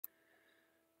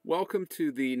Welcome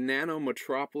to the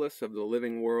nanometropolis of the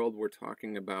living world. We're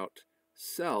talking about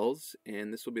cells,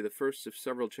 and this will be the first of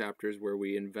several chapters where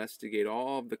we investigate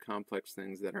all of the complex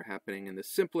things that are happening in the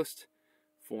simplest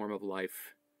form of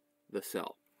life, the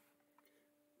cell.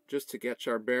 Just to catch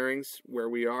our bearings where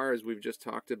we are, as we've just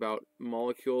talked about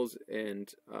molecules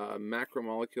and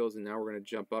macromolecules, and now we're going to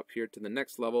jump up here to the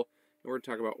next level, and we're going to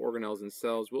talk about organelles and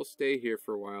cells. We'll stay here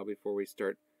for a while before we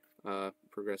start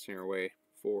progressing our way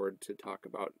forward to talk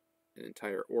about an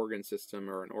entire organ system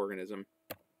or an organism.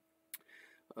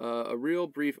 A real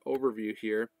brief overview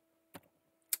here.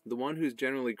 The one who's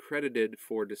generally credited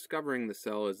for discovering the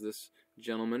cell is this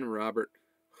gentleman, Robert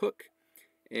Hooke,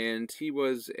 and he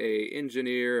was an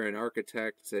engineer, an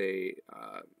architect, he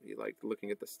liked looking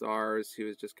at the stars. He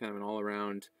was just kind of an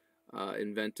all-around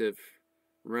inventive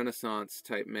Renaissance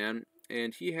type man,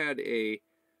 and he had a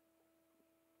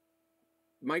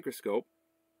microscope.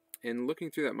 And looking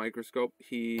through that microscope,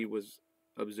 he was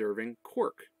observing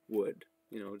cork wood.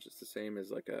 You know, just the same as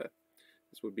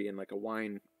this would be in like a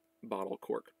wine bottle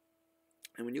cork.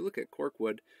 And when you look at cork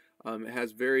wood, it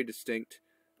has very distinct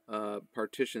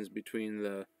partitions between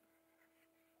the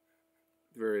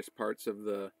various parts of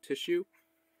the tissue.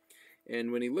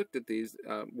 And when he looked at these,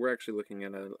 we're actually looking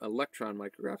at an electron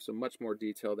micrograph, so much more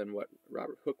detail than what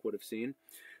Robert Hooke would have seen.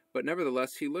 But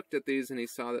nevertheless, he looked at these and he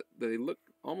saw that they looked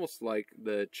almost like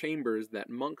the chambers that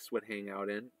monks would hang out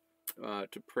in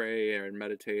to pray or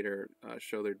meditate or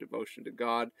show their devotion to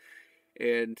God.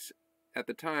 And at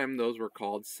the time, those were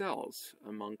called cells.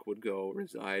 A monk would go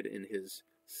reside in his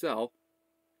cell,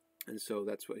 and so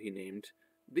that's what he named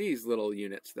these little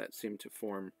units that seem to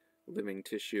form living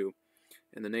tissue.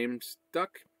 And the name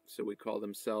stuck, so we call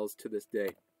them cells to this day.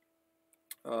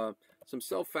 Some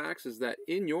cell facts is that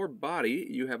in your body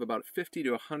you have about 50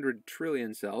 to 100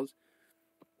 trillion cells.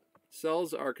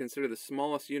 Cells are considered the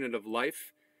smallest unit of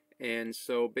life, and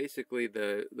so basically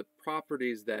the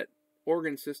properties that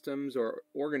organ systems or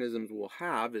organisms will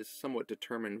have is somewhat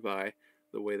determined by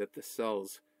the way that the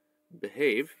cells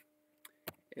behave.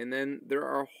 And then there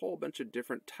are a whole bunch of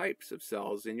different types of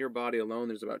cells. In your body alone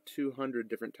there's about 200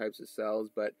 different types of cells,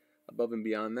 but above and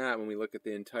beyond that, when we look at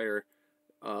the entire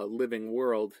living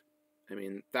world, I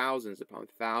mean, thousands upon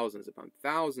thousands upon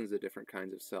thousands of different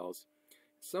kinds of cells.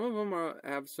 Some of them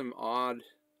have some odd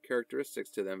characteristics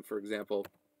to them. For example,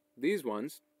 these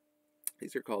ones,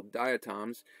 these are called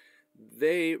diatoms.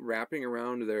 They, wrapping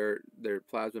around their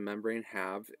plasma membrane,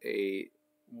 have a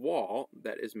wall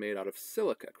that is made out of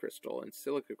silica crystal, and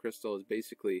silica crystal is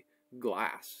basically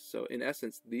glass. So in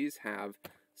essence, these have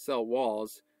cell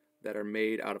walls that are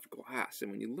made out of glass.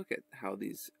 And when you look at how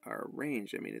these are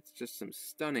arranged, I mean, it's just some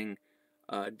stunning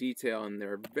detail, and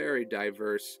they're a very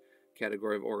diverse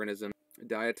category of organisms.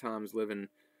 Diatoms live in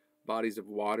bodies of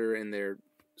water, and they're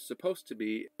supposed to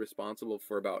be responsible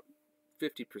for about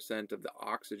 50% of the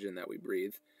oxygen that we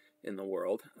breathe in the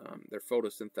world. They're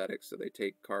photosynthetic, so they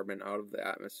take carbon out of the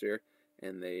atmosphere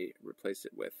and they replace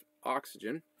it with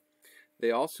oxygen.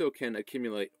 They also can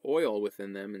accumulate oil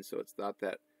within them, and so it's thought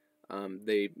that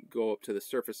they go up to the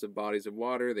surface of bodies of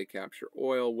water, they capture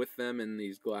oil with them in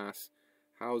these glass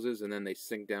houses, and then they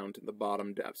sink down to the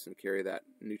bottom depths and carry that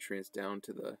nutrients down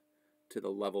to the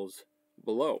levels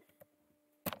below.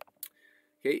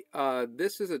 Okay,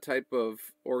 this is a type of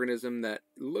organism that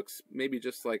looks maybe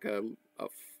just like a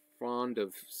frond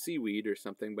of seaweed or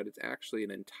something, but it's actually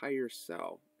an entire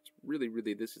cell. It's really,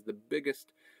 this is the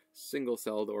biggest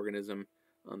single-celled organism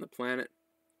on the planet.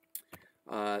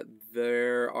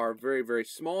 There are very, very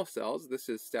small cells. This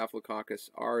is Staphylococcus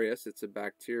aureus. It's a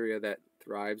bacteria that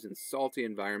thrives in salty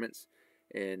environments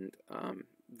and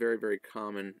very, very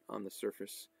common on the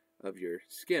surface of your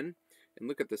skin. And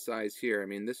look at the size here. I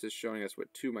mean, this is showing us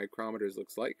what 2 micrometers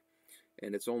looks like,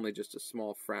 and it's only just a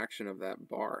small fraction of that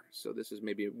bar. So this is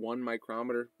maybe 1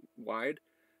 micrometer wide.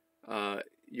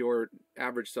 Your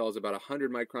average cell is about 100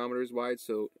 micrometers wide,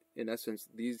 so in essence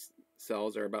these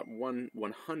cells are about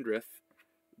 1/100th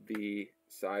the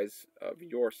size of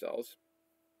your cells.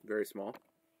 Very small.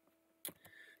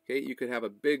 Okay, you could have a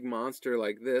big monster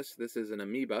like this. This is an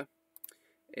amoeba,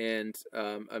 and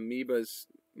amoebas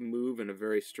move in a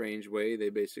very strange way. They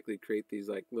basically create these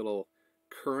like little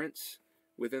currents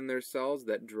within their cells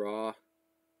that draw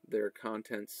their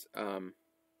contents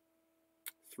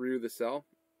through the cell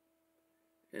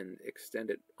and extend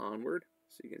it onward.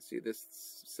 So you can see this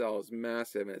cell is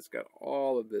massive, and it's got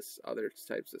all of this other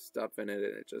types of stuff in it,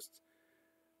 and it just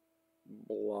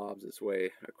blobs its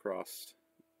way across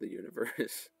the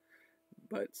universe.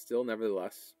 But still,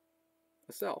 nevertheless,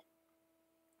 a cell.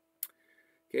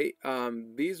 Okay,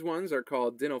 these ones are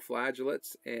called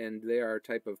dinoflagellates, and they are a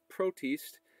type of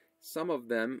protist, Some of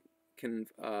them can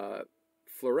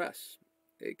fluoresce,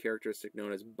 a characteristic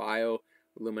known as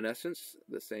bioluminescence,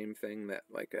 the same thing that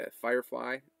like a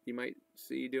firefly you might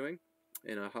see doing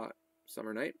in a hot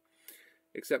summer night.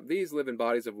 Except these live in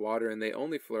bodies of water, and they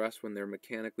only fluoresce when they're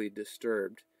mechanically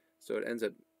disturbed. So it ends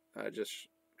up just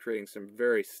creating some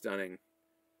very stunning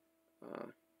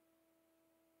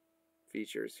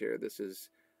features here. This is,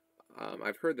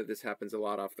 I've heard that this happens a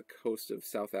lot off the coast of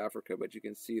South Africa, but you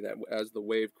can see that as the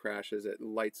wave crashes, it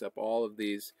lights up all of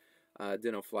these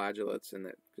dinoflagellates, and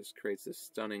it just creates this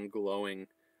stunning glowing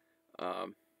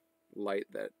light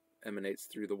that emanates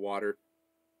through the water.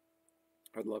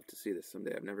 I'd love to see this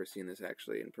someday. I've never seen this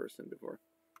actually in person before.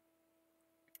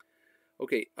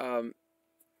 Okay,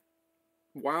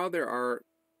 while there are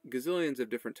gazillions of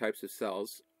different types of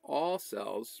cells, all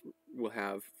cells will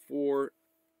have 4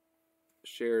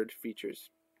 shared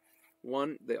features.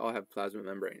 One, they all have plasma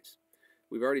membranes.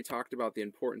 We've already talked about the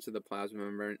importance of the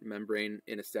plasma membrane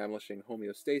in establishing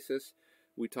homeostasis.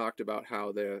 We talked about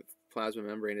how the plasma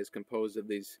membrane is composed of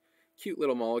these cute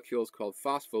little molecules called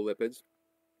phospholipids.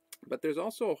 But there's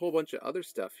also a whole bunch of other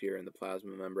stuff here in the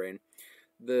plasma membrane.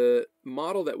 The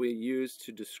model that we use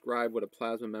to describe what a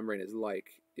plasma membrane is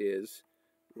like is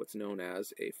what's known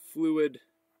as a fluid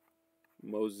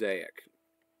mosaic.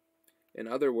 In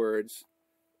other words,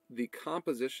 the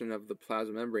composition of the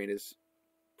plasma membrane is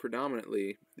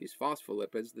predominantly these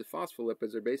phospholipids. The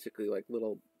phospholipids are basically like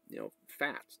little,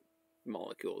 fat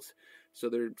molecules. So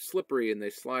they're slippery and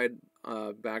they slide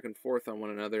back and forth on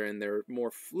one another, and they're more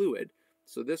fluid.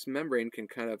 So this membrane can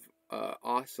kind of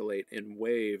oscillate and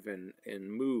wave and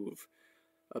move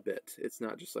a bit. It's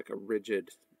not just like a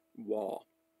rigid wall.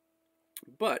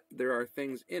 But there are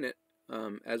things in it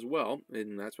as well,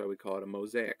 and that's why we call it a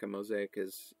mosaic. A mosaic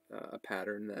is a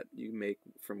pattern that you make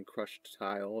from crushed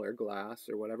tile or glass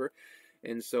or whatever.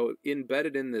 And so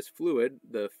embedded in this fluid,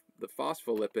 the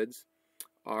phospholipids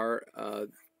are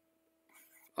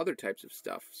other types of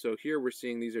stuff. So here we're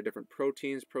seeing these are different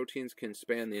proteins. Proteins can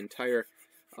span the entire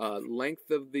length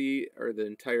of the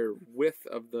entire width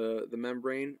of the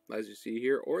membrane, as you see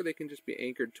here, or they can just be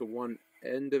anchored to one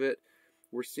end of it.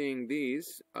 We're seeing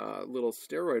these little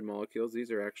steroid molecules.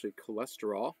 These are actually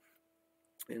cholesterol,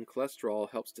 and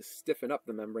cholesterol helps to stiffen up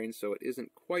the membrane so it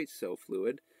isn't quite so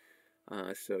fluid.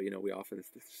 So we often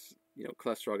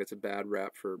cholesterol gets a bad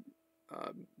rap for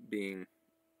being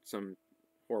some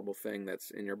horrible thing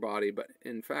that's in your body, but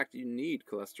in fact you need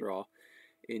cholesterol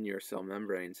in your cell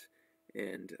membranes,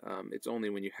 and it's only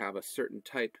when you have a certain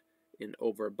type in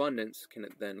overabundance can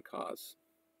it then cause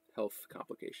health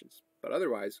complications. But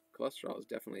otherwise, cholesterol is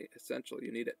definitely essential.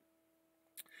 You need it.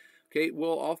 Okay,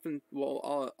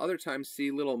 we'll other times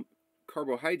see little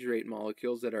carbohydrate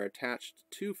molecules that are attached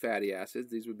to fatty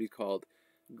acids. These would be called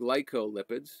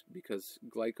glycolipids, because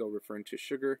glyco referring to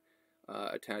sugar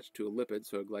attached to a lipid,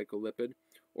 so a glycolipid.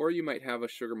 Or you might have a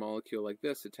sugar molecule like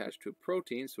this attached to a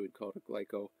protein, so we'd call it a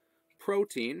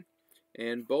glycoprotein.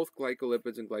 And both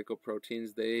glycolipids and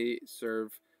glycoproteins, they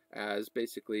serve as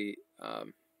basically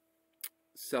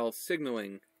cell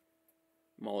signaling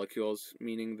molecules,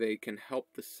 meaning they can help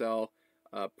the cell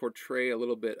portray a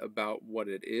little bit about what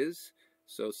it is.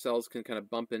 So cells can kind of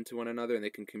bump into one another, and they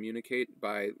can communicate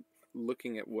by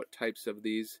looking at what types of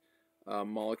these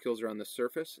molecules are on the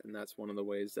surface, and that's one of the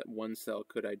ways that one cell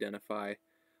could identify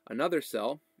another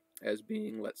cell as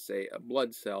being, let's say, a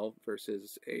blood cell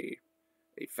versus a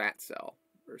fat cell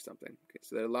or something. Okay,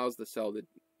 so that allows the cell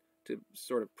to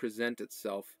sort of present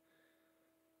itself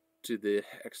to the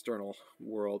external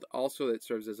world. Also, it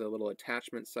serves as a little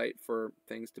attachment site for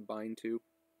things to bind to.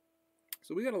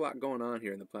 So we got a lot going on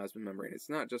here in the plasma membrane. It's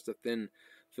not just a thin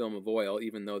film of oil,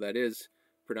 even though that is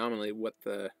predominantly what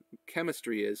the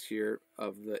chemistry is here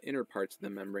of the inner parts of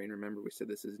the membrane. Remember, we said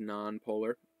this is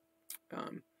non-polar,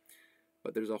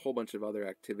 but there's a whole bunch of other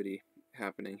activity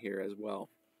happening here as well.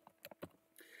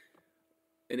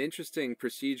 An interesting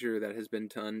procedure that has been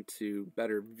done to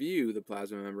better view the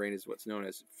plasma membrane is what's known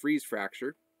as freeze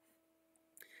fracture.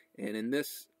 And in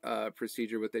this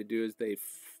procedure, what they do is they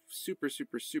super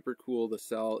cool the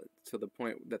cell to the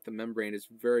point that the membrane is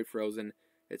very frozen.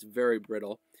 It's very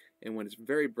brittle. And when it's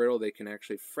very brittle, they can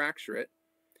actually fracture it,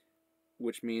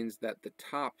 which means that the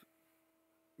top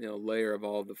layer of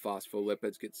all of the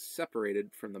phospholipids gets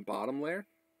separated from the bottom layer,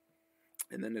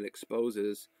 and then it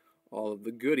exposes all of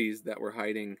the goodies that were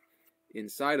hiding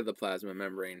inside of the plasma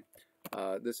membrane.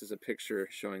 This is a picture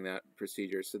showing that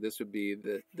procedure. So this would be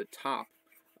the top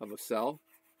of a cell,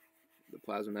 the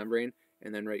plasma membrane,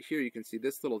 and then right here you can see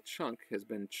this little chunk has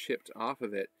been chipped off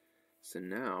of it. So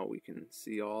now we can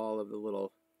see all of the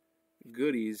little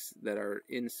goodies that are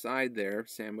inside there,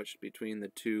 sandwiched between the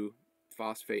two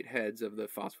phosphate heads of the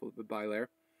phospholipid bilayer.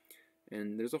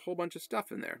 And there's a whole bunch of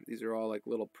stuff in there. These are all like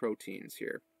little proteins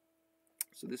here.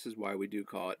 So this is why we do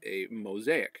call it a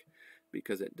mosaic,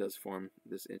 because it does form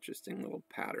this interesting little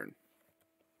pattern.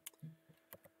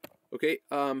 Okay,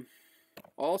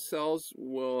 all cells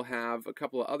will have a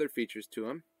couple of other features to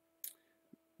them.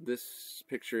 This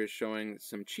picture is showing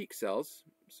some cheek cells.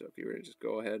 So if you were to just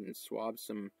go ahead and swab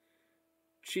some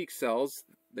cheek cells,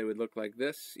 they would look like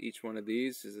this. Each one of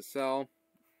these is a cell,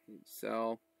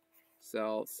 cell,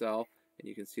 cell, cell, and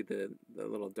you can see the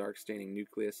little dark staining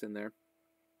nucleus in there.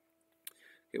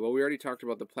 Okay, well, we already talked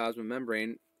about the plasma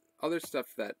membrane. Other stuff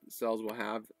that cells will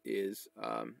have is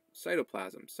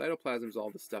cytoplasm. Cytoplasm is all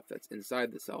the stuff that's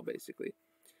inside the cell, basically.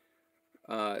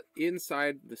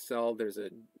 Inside the cell, there's a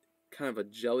kind of a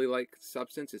jelly-like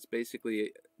substance. It's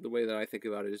basically, the way that I think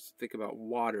about it is think about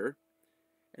water,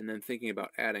 and then thinking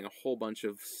about adding a whole bunch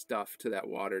of stuff to that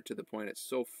water to the point it's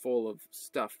so full of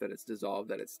stuff that it's dissolved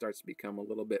that it starts to become a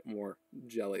little bit more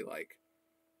jelly-like.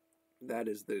 That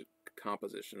is the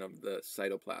composition of the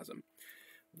cytoplasm.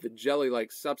 The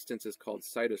jelly-like substance is called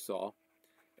cytosol,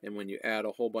 and when you add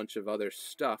a whole bunch of other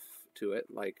stuff to it,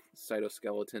 like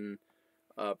cytoskeleton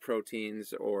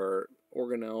proteins or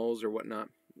organelles or whatnot,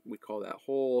 we call that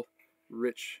whole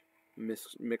rich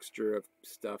mixture of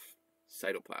stuff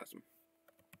cytoplasm.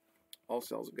 All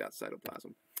cells have got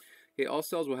cytoplasm. Okay, all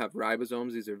cells will have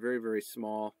ribosomes. These are very, very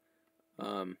small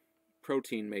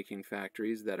protein-making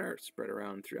factories that are spread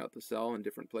around throughout the cell in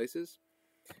different places.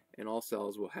 And all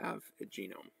cells will have a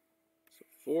genome. So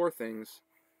 4 things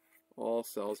all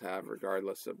cells have,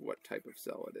 regardless of what type of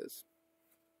cell it is.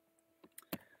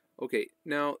 Okay,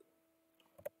 now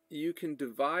you can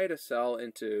divide a cell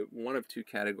into one of 2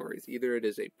 categories. Either it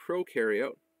is a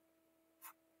prokaryote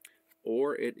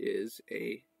or it is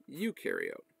a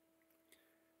eukaryote.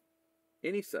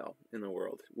 Any cell in the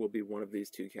world will be one of these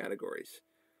 2 categories.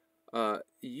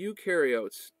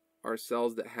 Eukaryotes are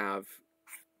cells that have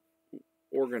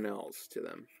organelles to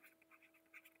them.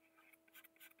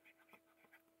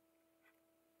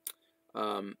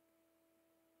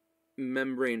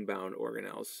 Membrane-bound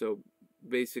organelles. So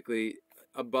basically,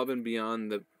 above and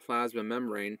beyond the plasma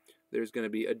membrane, there's going to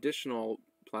be additional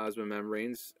plasma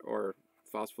membranes or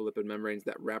phospholipid membranes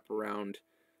that wrap around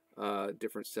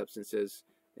different substances,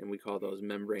 and we call those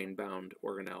membrane-bound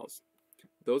organelles.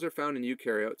 Those are found in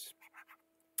eukaryotes.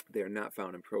 They are not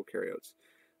found in prokaryotes.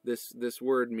 This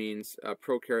word means,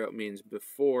 prokaryote means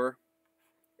before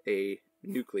a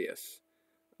nucleus.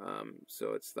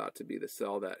 So it's thought to be the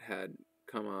cell that had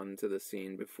come onto the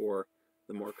scene before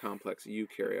the more complex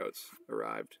eukaryotes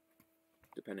arrived,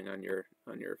 depending on your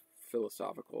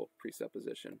philosophical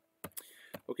presupposition.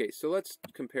 Okay, so let's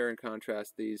compare and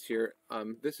contrast these here.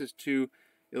 This is 2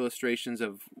 illustrations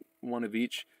of one of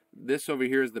each. This over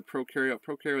here is the prokaryote.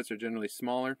 Prokaryotes are generally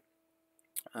smaller.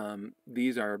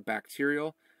 These are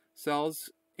bacterial cells,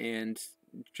 and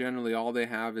generally all they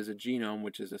have is a genome,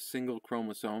 which is a single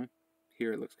chromosome.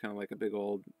 Here it looks kind of like a big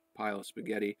old pile of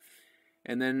spaghetti.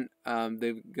 And then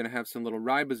they're going to have some little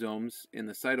ribosomes in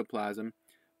the cytoplasm,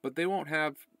 but they won't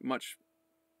have much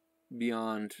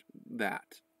beyond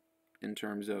that in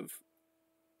terms of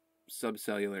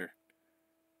subcellular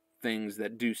things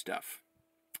that do stuff.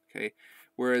 Okay,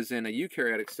 whereas in a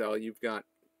eukaryotic cell, you've got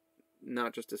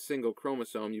not just a single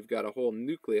chromosome, you've got a whole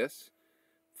nucleus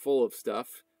full of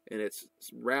stuff, and it's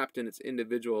wrapped in its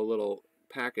individual little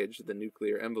package, the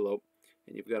nuclear envelope,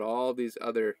 and you've got all these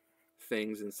other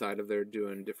things inside of there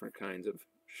doing different kinds of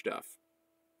stuff.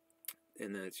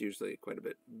 And then it's usually quite a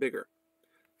bit bigger.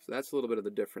 So that's a little bit of the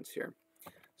difference here.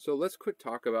 So let's quick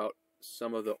talk about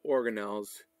some of the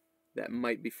organelles that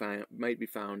might be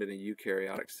found in a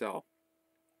eukaryotic cell.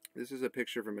 This is a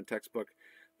picture from a textbook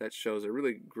that shows a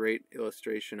really great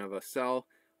illustration of a cell.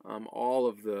 All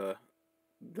of the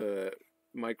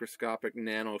microscopic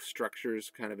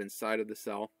nanostructures kind of inside of the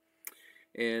cell.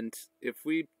 And if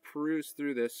we peruse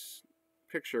through this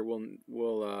picture,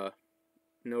 we'll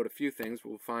note a few things.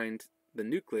 We'll find the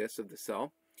nucleus of the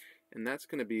cell, and that's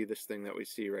going to be this thing that we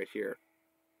see right here.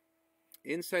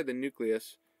 Inside the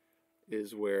nucleus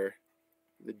is where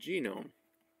the genome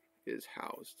is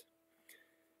housed.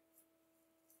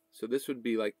 So this would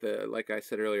be like I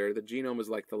said earlier, the genome is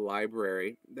like the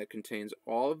library that contains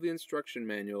all of the instruction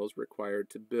manuals required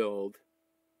to build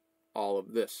all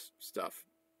of this stuff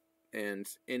and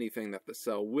anything that the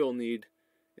cell will need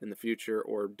in the future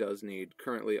or does need.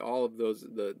 Currently, all of those,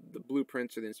 the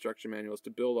blueprints or the instruction manuals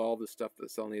to build all the stuff that the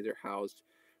cell needs are housed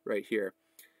right here.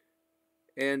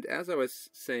 And as I was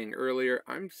saying earlier,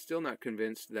 I'm still not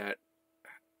convinced that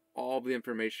all the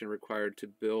information required to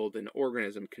build an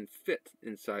organism can fit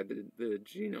inside the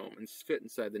genome and fit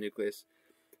inside the nucleus.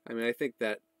 I mean, I think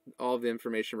that all the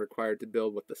information required to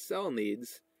build what the cell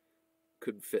needs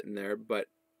could fit in there, but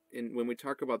when we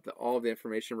talk about all the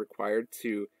information required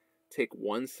to take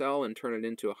one cell and turn it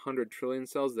into 100 trillion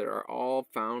cells that are all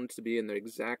found to be in the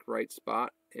exact right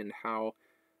spot, and how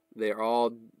they're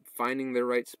all finding their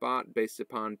right spot based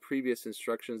upon previous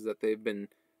instructions that they've been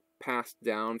passed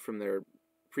down from their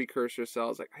precursor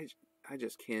cells, like I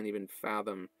just can't even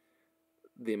fathom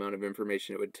the amount of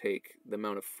information it would take, the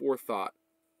amount of forethought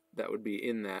that would be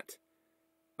in that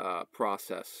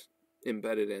process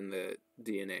embedded in the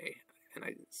DNA. And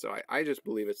I just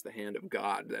believe it's the hand of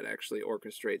God that actually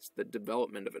orchestrates the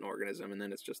development of an organism, and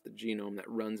then it's just the genome that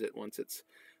runs it once it's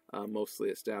mostly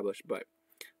established. But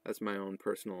that's my own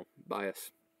personal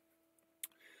bias.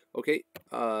 Okay,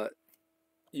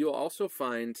 you'll also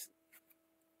find,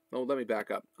 oh, let me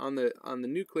back up. On the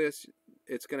nucleus,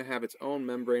 it's going to have its own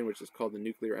membrane, which is called the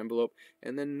nuclear envelope.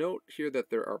 And then note here that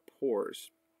there are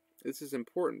pores. This is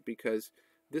important because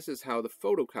this is how the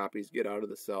photocopies get out of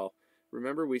the cell.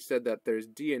 Remember, we said that there's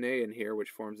DNA in here, which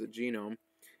forms the genome,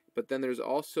 but then there's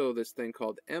also this thing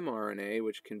called mRNA,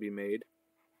 which can be made.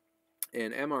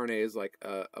 And mRNA is like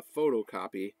a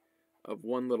photocopy of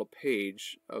one little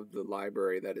page of the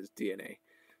library that is DNA.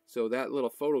 So that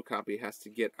little photocopy has to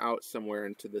get out somewhere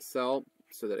into the cell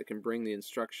so that it can bring the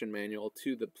instruction manual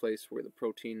to the place where the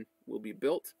protein will be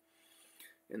built.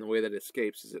 And the way that it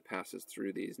escapes is it passes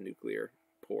through these nuclear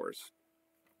pores.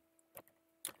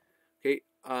 Okay,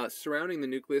 surrounding the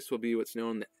nucleus will be what's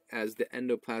known as the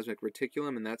endoplasmic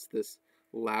reticulum, and that's this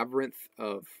labyrinth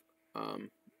of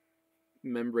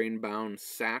membrane-bound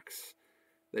sacs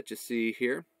that you see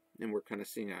here, and we're kind of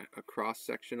seeing a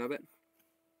cross-section of it.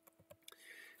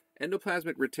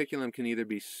 Endoplasmic reticulum can either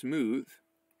be smooth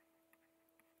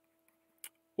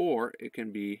or it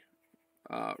can be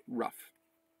rough.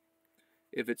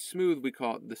 If it's smooth, we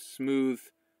call it the smooth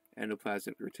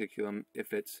endoplasmic reticulum.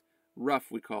 If it's rough,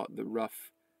 we call it the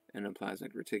rough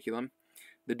endoplasmic reticulum.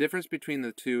 The difference between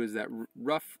the two is that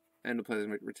rough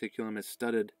endoplasmic reticulum is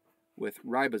studded with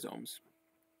ribosomes.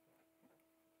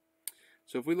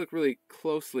 So if we look really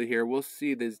closely here, we'll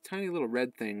see these tiny little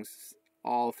red things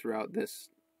all throughout this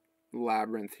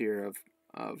labyrinth here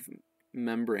of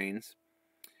membranes,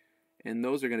 and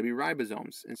those are going to be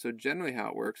ribosomes. And so generally how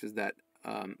it works is that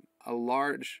a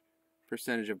large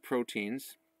percentage of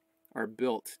proteins are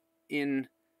built in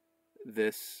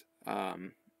this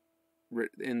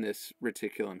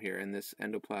reticulum here, in this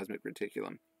endoplasmic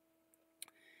reticulum.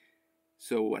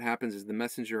 So what happens is the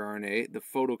messenger RNA, the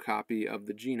photocopy of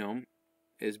the genome,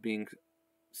 is being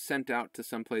sent out to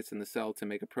some place in the cell to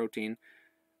make a protein.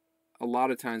 A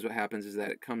lot of times what happens is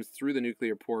that it comes through the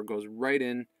nuclear pore, goes right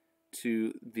in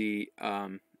to the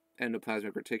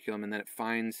endoplasmic reticulum, and then it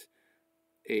finds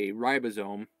a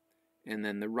ribosome, and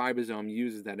then the ribosome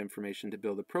uses that information to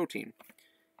build a protein.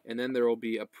 And then there will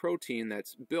be a protein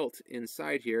that's built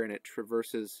inside here, and it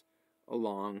traverses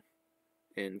along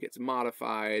and gets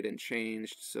modified and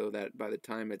changed so that by the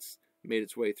time it's made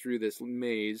its way through this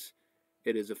maze,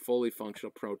 it is a fully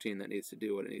functional protein that needs to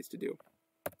do what it needs to do.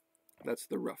 That's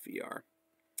the rough ER.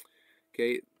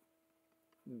 Okay,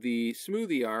 the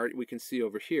smooth ER we can see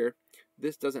over here.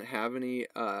 This doesn't have any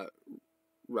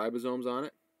ribosomes on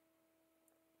it,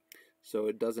 so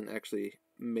it doesn't actually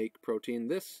make protein.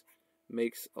 This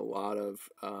makes a lot of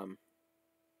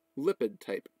lipid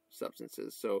type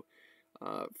substances. So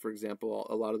for example,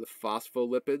 a lot of the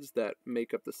phospholipids that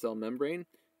make up the cell membrane,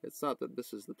 it's thought that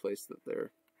this is the place that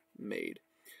they're made.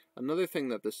 Another thing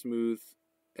that the smooth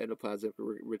endoplasmic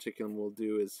reticulum will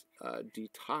do is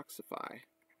detoxify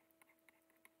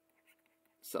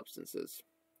substances.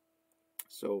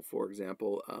 So for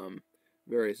example,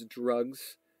 various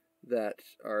drugs that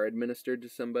are administered to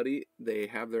somebody, they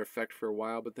have their effect for a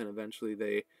while, but then eventually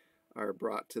they are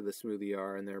brought to the smooth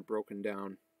ER and they're broken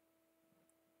down.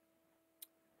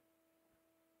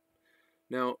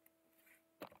 Now,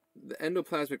 the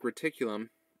endoplasmic reticulum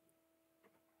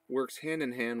works hand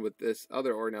in hand with this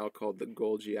other organelle called the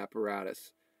Golgi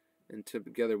apparatus, and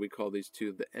together we call these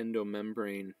two the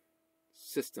endomembrane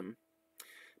system,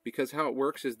 because how it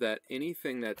works is that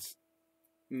anything that's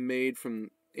made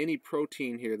from any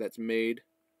protein here that's made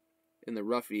in the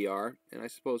rough ER, and I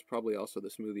suppose probably also the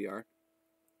smooth ER,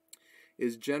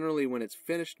 is generally, when it's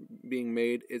finished being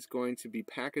made, it's going to be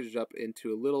packaged up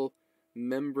into a little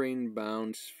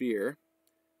membrane-bound sphere,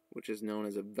 which is known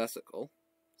as a vesicle.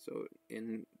 So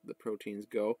in the proteins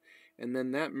go, and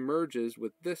then that merges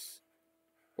with this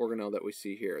organelle that we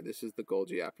see here. This is the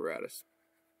Golgi apparatus.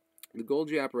 The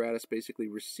Golgi apparatus basically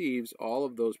receives all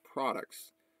of those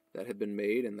products that have been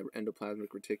made in the endoplasmic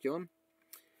reticulum.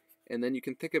 And then you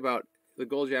can think about the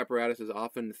Golgi apparatus is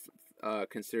often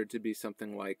considered to be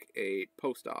something like a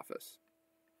post office.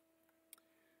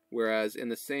 Whereas in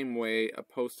the same way a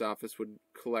post office would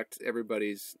collect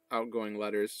everybody's outgoing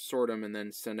letters, sort them, and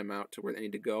then send them out to where they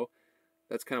need to go,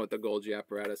 that's kind of what the Golgi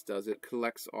apparatus does. It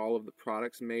collects all of the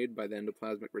products made by the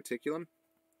endoplasmic reticulum.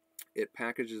 It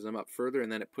packages them up further, and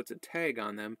then it puts a tag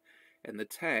on them, and the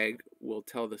tag will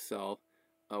tell the cell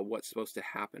what's supposed to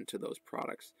happen to those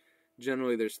products.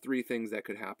 Generally, there's three things that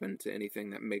could happen to anything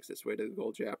that makes its way to the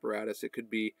Golgi apparatus. It could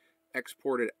be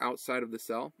exported outside of the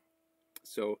cell,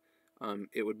 so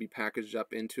it would be packaged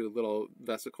up into a little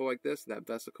vesicle like this. That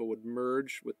vesicle would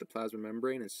merge with the plasma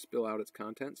membrane and spill out its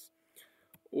contents.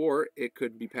 Or it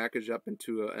could be packaged up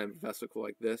into a vesicle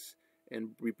like this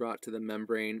and be brought to the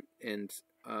membrane and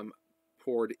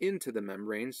poured into the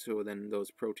membrane, so then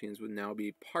those proteins would now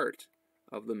be part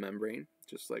of the membrane,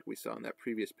 just like we saw in that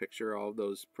previous picture, all of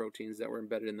those proteins that were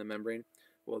embedded in the membrane.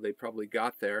 Well, they probably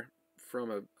got there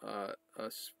from a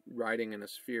riding in a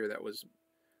sphere that was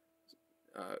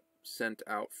sent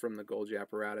out from the Golgi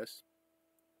apparatus.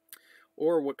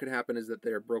 Or what could happen is that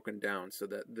they're broken down, so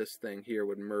that this thing here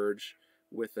would merge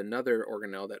with another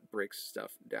organelle that breaks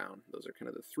stuff down. Those are kind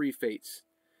of the three fates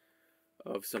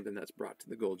of something that's brought to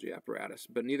the Golgi apparatus.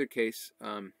 But in either case,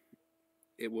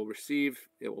 it will receive,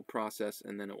 it will process,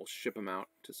 and then it will ship them out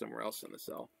to somewhere else in the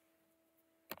cell.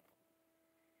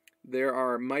 There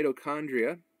are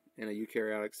mitochondria in a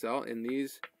eukaryotic cell, and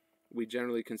these we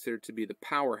generally consider to be the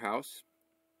powerhouse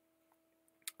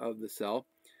of the cell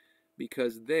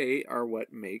because they are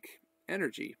what make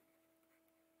energy.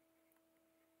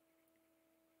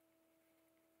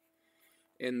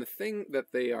 And the thing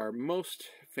that they are most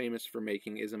famous for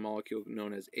making is a molecule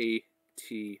known as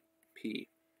ATP.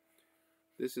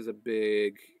 This is a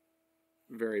big,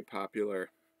 very popular,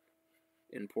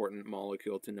 important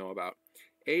molecule to know about.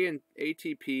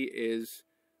 ATP is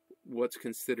what's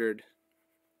considered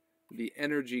the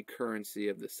energy currency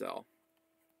of the cell.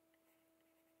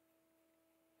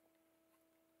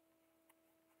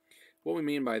 What we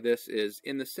mean by this is,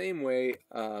 in the same way,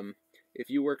 if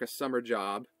you work a summer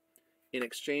job, in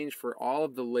exchange for all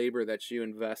of the labor that you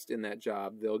invest in that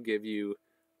job, they'll give you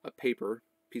a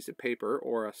piece of paper,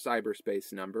 or a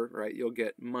cyberspace number, right? You'll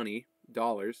get money,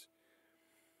 dollars.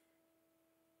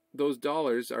 Those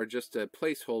dollars are just a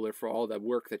placeholder for all the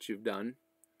work that you've done,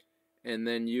 and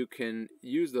then you can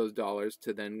use those dollars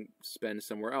to then spend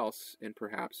somewhere else and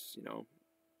perhaps,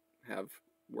 have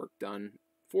work done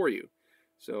for you.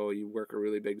 So you work a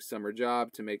really big summer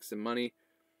job to make some money.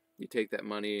 You take that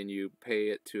money and you pay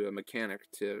it to a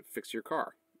mechanic to fix your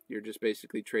car. You're just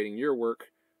basically trading your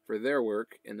work for their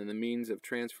work, and then the means of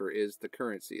transfer is the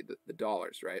currency, the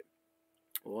dollars, right?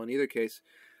 Well, in either case,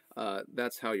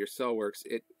 that's how your cell works.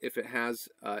 If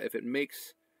it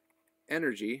makes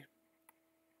energy,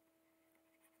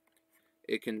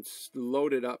 it can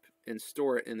load it up and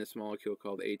store it in this molecule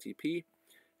called ATP,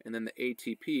 and then the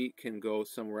ATP can go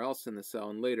somewhere else in the cell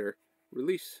and later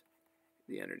release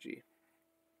the energy.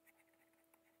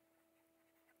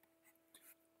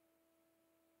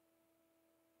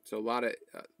 So a lot of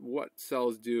what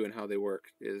cells do and how they work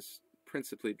is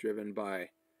principally driven by,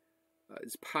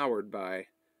 is powered by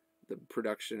the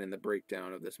production and the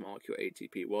breakdown of this molecule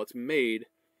ATP. Well, it's made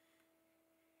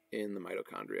in the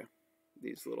mitochondria,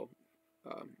 these little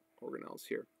organelles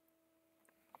here.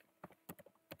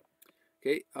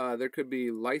 Okay, there could be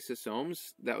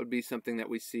lysosomes. That would be something that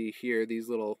we see here, these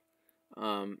little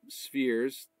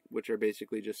spheres, which are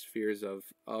basically just spheres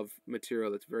of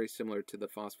material that's very similar to the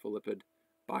phospholipid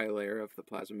bilayer of the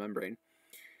plasma membrane.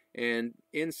 And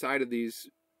inside of these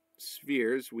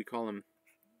spheres, we call them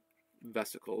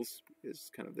vesicles, is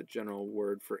kind of the general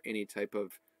word for any type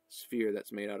of sphere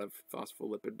that's made out of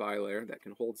phospholipid bilayer that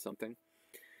can hold something.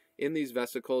 In these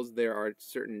vesicles, there are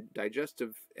certain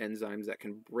digestive enzymes that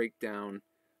can break down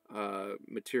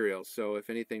materials. So if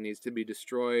anything needs to be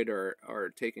destroyed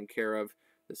or taken care of,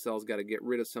 the cell's got to get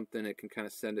rid of something, it can kind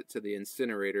of send it to the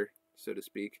incinerator, so to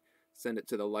speak, send it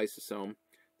to the lysosome.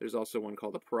 There's also one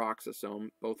called a peroxisome.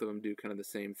 Both of them do kind of the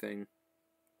same thing,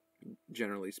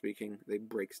 generally speaking. They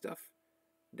break stuff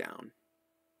down.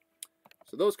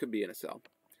 So those could be in a cell.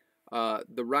 The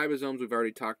ribosomes we've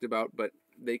already talked about, but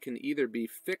they can either be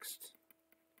fixed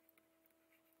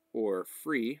or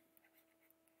free.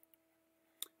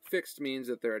 Fixed means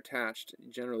that they're attached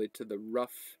generally to the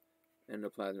rough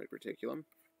endoplasmic reticulum.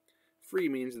 Free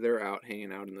means they're out,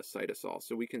 hanging out in the cytosol.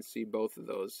 So we can see both of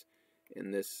those in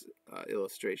this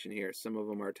illustration here. Some of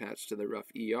them are attached to the rough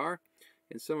ER,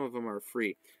 and some of them are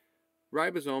free.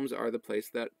 Ribosomes are the place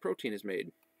that protein is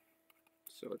made.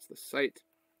 So it's the site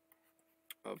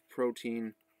of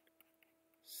protein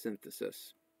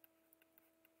synthesis.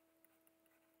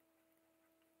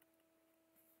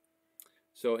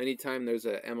 So anytime there's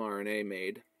a mRNA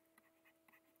made,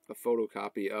 a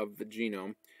photocopy of the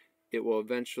genome, it will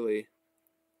eventually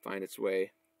find its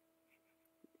way,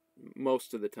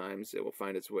 most of the times it will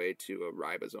find its way to a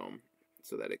ribosome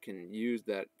so that it can use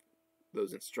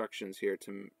those instructions here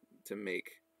to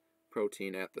make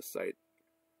protein at the site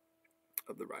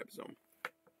of the ribosome.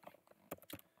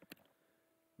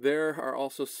 There are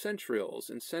also centrioles,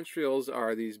 and centrioles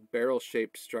are these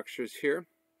barrel-shaped structures here,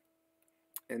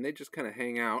 and they just kind of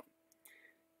hang out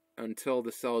until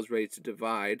the cell is ready to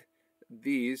divide.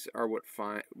 These are what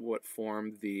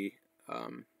form the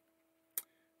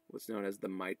what's known as the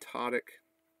mitotic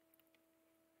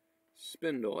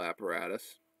spindle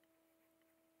apparatus,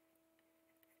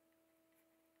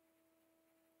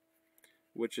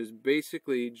 which is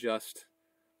basically just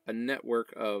a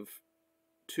network of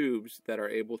tubes that are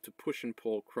able to push and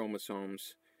pull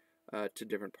chromosomes to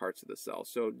different parts of the cell.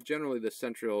 So generally the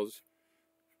centrioles,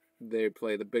 they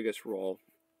play the biggest role,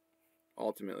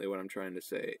 ultimately, what I'm trying to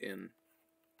say, in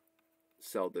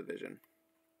cell division.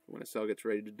 When a cell gets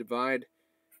ready to divide,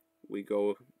 we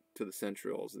go to the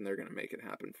centrioles, and they're going to make it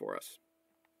happen for us.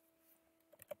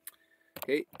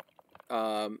 Okay,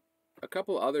 a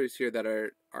couple others here that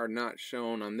are not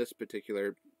shown on this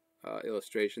particular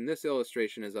illustration. This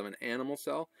illustration is of an animal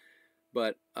cell,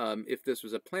 but if this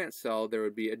was a plant cell, there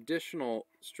would be additional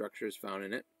structures found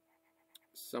in it.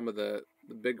 Some of the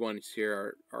big ones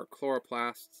here are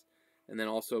chloroplasts, and then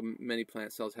also many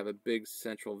plant cells have a big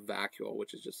central vacuole,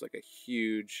 which is just like a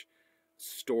huge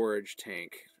storage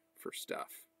tank for stuff.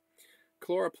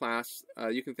 Chloroplasts,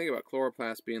 you can think about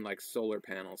chloroplasts being like solar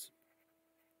panels.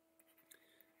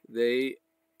 They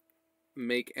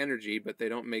make energy, but they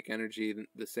don't make energy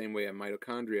the same way a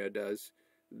mitochondria does.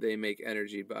 They make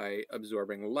energy by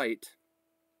absorbing light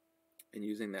and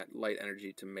using that light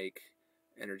energy to make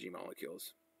energy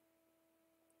molecules.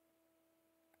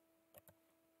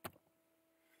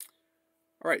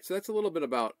 Alright, so that's a little bit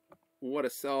about what a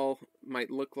cell might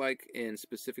look like, and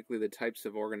specifically the types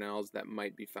of organelles that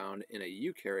might be found in a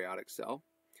eukaryotic cell.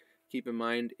 Keep in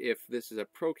mind, if this is a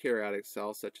prokaryotic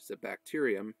cell, such as a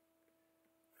bacterium,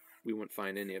 we wouldn't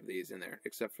find any of these in there,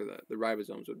 except for the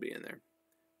ribosomes would be in there.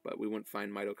 But we wouldn't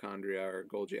find mitochondria or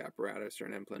Golgi apparatus or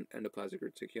an endoplasmic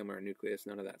reticulum or a nucleus,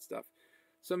 none of that stuff.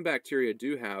 Some bacteria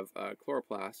do have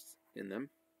chloroplasts in them,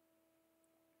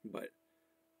 but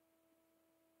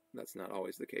that's not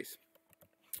always the case.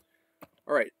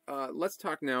 All right, let's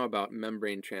talk now about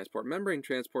membrane transport. Membrane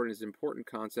transport is an important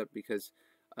concept because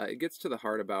it gets to the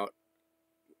heart about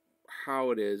how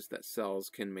it is that cells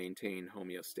can maintain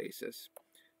homeostasis.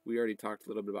 We already talked a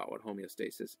little bit about what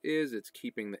homeostasis is. It's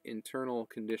keeping the internal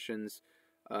conditions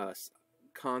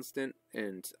constant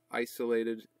and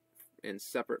isolated and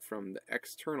separate from the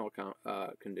external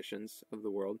conditions of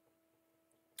the world.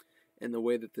 And the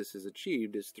way that this is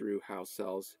achieved is through how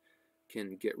cells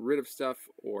can get rid of stuff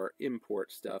or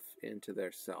import stuff into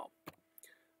their cell.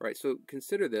 All right, so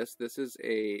consider this. This is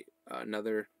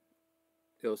another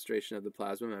illustration of the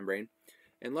plasma membrane.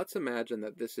 And let's imagine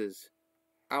that this is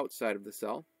outside of the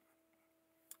cell.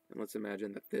 And let's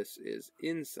imagine that this is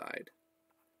inside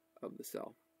of the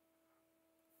cell.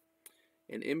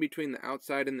 And in between the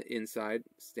outside and the inside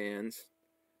stands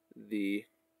the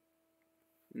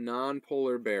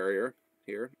nonpolar barrier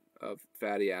here of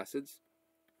fatty acids.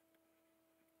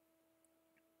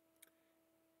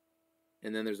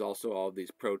 And then there's also all of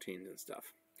these proteins and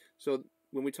stuff. So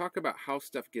when we talk about how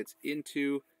stuff gets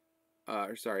into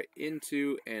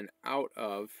and out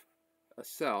of a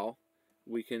cell,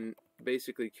 we can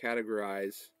basically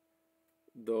categorize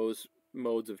those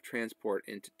modes of transport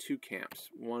into two camps.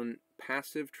 One,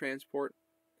 passive transport,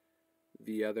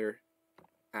 the other,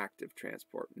 active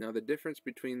transport. Now the difference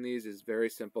between these is very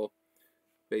simple.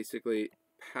 Basically,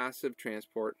 passive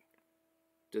transport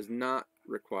does not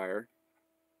require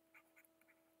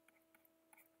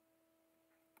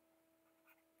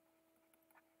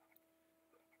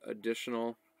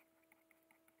additional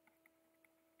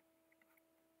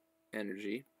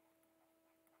energy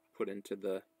put into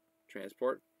the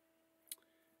transport.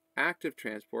 Active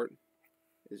transport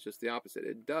is just the opposite.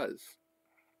 It does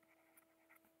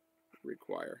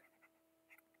require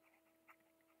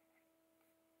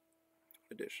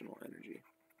additional energy.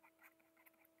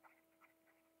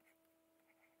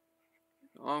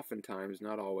 Oftentimes,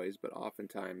 not always, but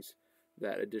oftentimes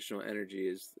that additional energy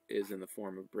is in the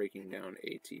form of breaking down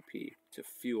ATP to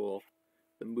fuel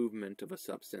the movement of a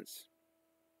substance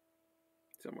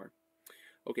somewhere.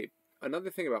 Okay, another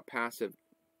thing about passive,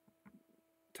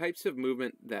 types of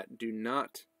movement that do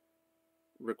not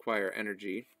require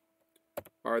energy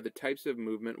are the types of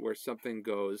movement where something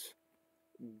goes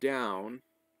down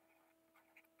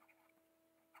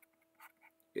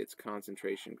its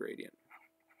concentration gradient.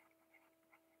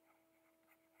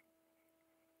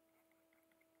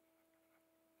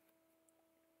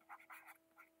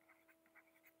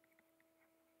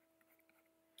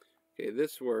 Okay,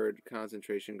 this word,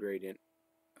 concentration gradient,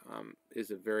 is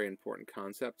a very important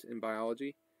concept in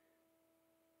biology.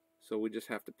 So we just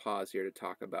have to pause here to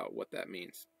talk about what that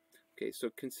means. Okay, so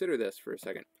consider this for a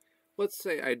second. Let's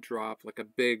say I drop like a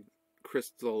big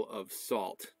crystal of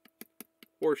salt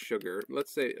or sugar.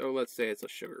 Let's say it's a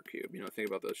sugar cube. You know, think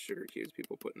about those sugar cubes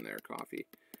people put in their coffee.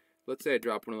 Let's say I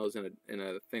drop one of those in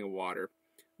a thing of water.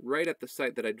 Right at the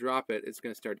site that I drop it, it's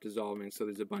going to start dissolving, so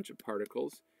there's a bunch of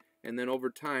particles. And then over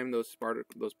time, those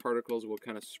particles will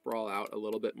kind of sprawl out a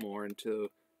little bit more into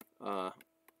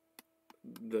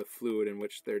the fluid in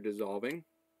which they're dissolving,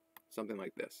 something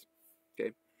like this.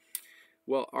 Okay.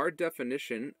 Well, our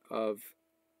definition of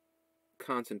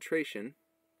concentration,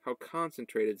 how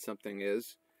concentrated something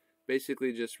is,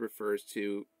 basically just refers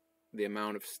to the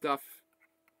amount of stuff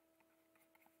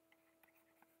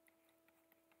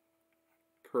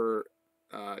per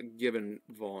given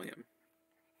volume.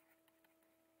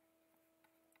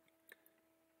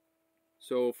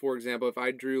 So, for example, if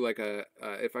I drew like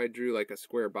a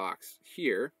square box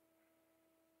here,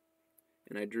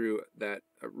 and I drew that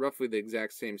roughly the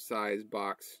exact same size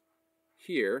box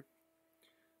here,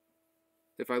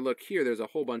 if I look here, there's a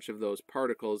whole bunch of those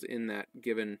particles in that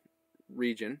given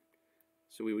region.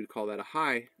 So we would call that a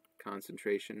high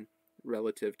concentration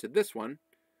relative to this one,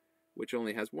 which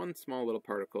only has one small little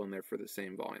particle in there for the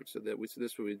same volume. So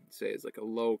this we would say is like a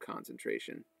low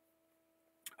concentration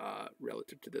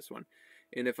relative to this one.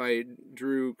 And if I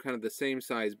drew kind of the same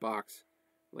size box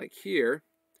like here,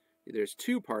 there's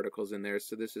two particles in there,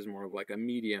 so this is more of like a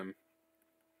medium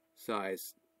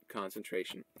size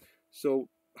concentration. So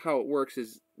how it works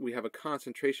is we have a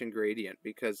concentration gradient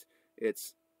because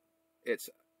it's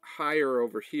higher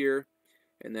over here,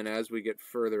 and then as we get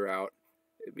further out,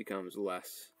 it becomes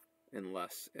less and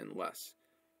less and less,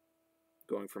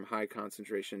 going from high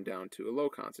concentration down to a low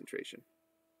concentration.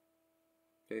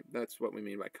 Okay, that's what we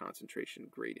mean by concentration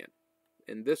gradient.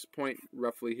 In this point,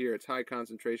 roughly here, it's high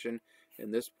concentration. In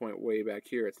this point, way back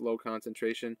here, it's low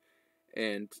concentration.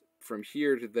 And from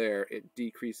here to there, it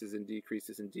decreases and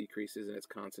decreases and decreases in its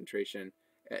concentration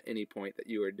at any point that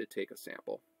you were to take a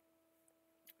sample.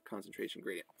 Concentration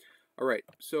gradient. All right,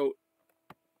 so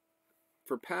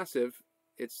for passive,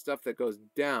 it's stuff that goes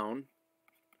down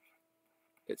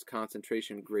its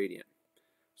concentration gradient.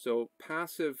 So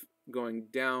passive going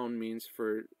down means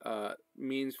for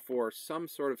some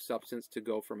sort of substance to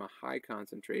go from a high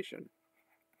concentration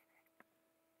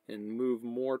and move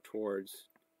more towards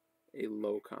a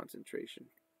low concentration.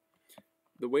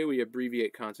 The way we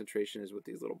abbreviate concentration is with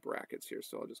these little brackets here,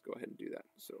 so I'll just go ahead and do that.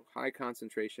 So high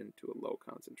concentration to a low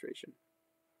concentration.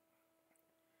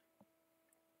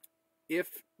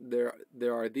 If there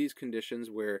are these conditions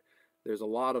where there's a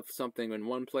lot of something in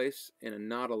one place and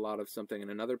not a lot of something in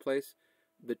another place,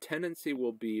 the tendency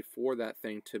will be for that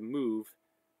thing to move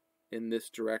in this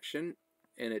direction,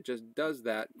 and it just does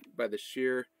that by the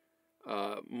sheer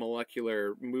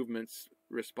molecular movements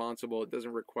responsible. It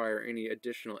doesn't require any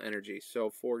additional energy. So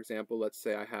for example, let's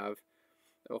say I have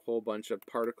a whole bunch of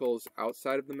particles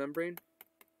outside of the membrane.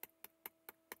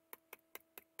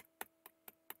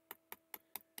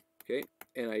 Okay,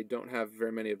 and I don't have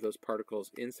very many of those particles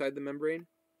inside the membrane.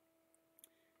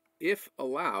 If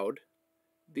allowed,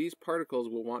 these particles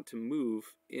will want to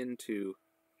move into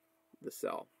the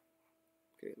cell.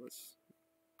 Okay, let's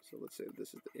say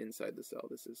this is inside the cell,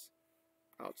 this is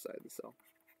outside the cell.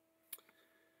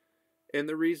 And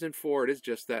the reason for it is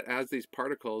just that as these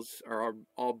particles are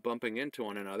all bumping into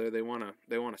one another, they want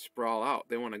to sprawl out.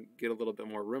 They want to get a little bit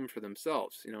more room for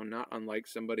themselves. You know, not unlike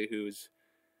somebody who's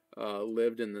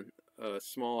lived in a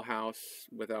small house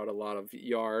without a lot of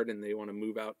yard, and they want to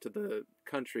move out to the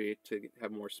country to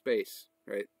have more space,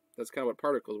 right? That's kind of what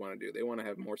particles want to do. They want to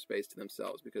have more space to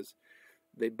themselves because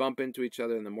they bump into each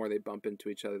other, and the more they bump into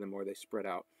each other, the more they spread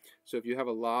out. So if you have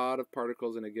a lot of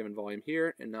particles in a given volume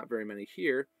here and not very many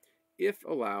here, if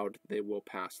allowed, they will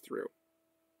pass through.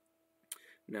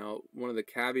 Now, one of the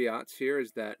caveats here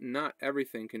is that not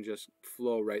everything can just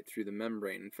flow right through the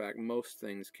membrane. In fact, most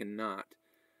things cannot.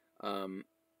 And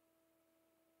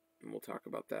we'll talk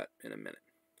about that in a minute.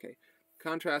 Okay.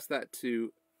 Contrast that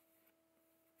to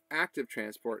active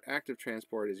transport. Active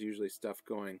transport is usually stuff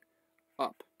going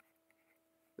up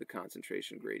the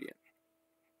concentration gradient.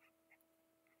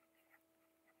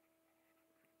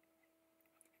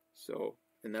 So,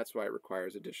 and that's why it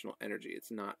requires additional energy.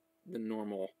 It's not the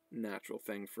normal, natural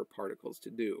thing for particles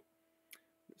to do.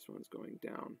 This one's going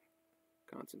down,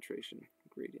 concentration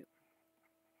gradient.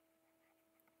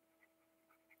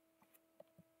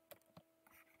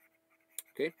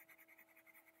 Okay.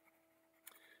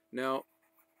 Now,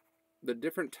 the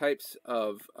different types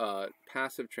of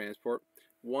passive transport.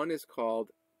 One is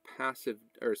called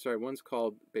one's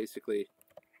called basically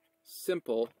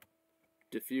simple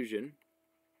diffusion.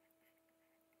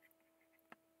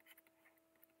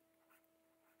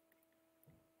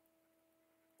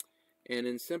 And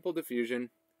in simple diffusion,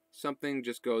 something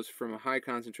just goes from a high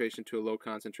concentration to a low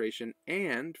concentration,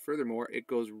 and furthermore, it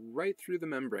goes right through the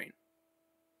membrane.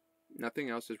 Nothing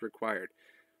else is required.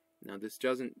 Now, this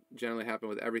doesn't generally happen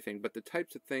with everything, but the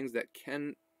types of things that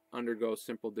can undergo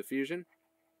simple diffusion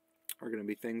are going to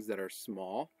be things that are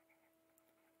small,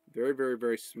 very, very,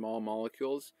 very small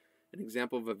molecules. An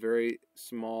example of a very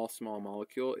small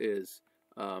molecule is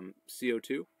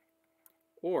CO2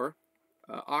 or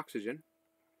oxygen.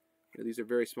 These are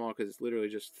very small because it's literally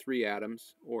just 3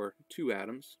 atoms or 2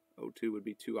 atoms. O2 would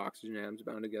be 2 oxygen atoms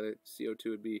bound together. CO2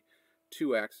 would be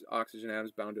 2 oxygen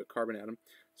atoms bound to a carbon atom.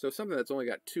 So something that's only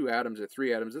got 2 atoms or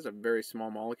 3 atoms is a very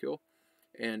small molecule,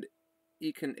 and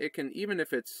it can even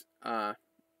if it's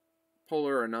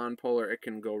polar or non-polar, it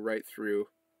can go right through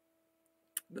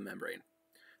the membrane.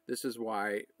 This is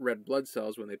why red blood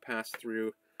cells, when they pass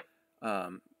through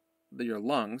your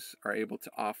lungs, are able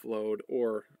to offload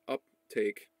or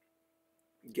uptake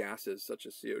gases such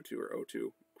as CO2 or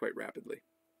O2 quite rapidly.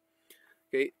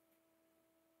 Okay.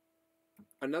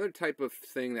 Another type of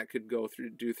thing that could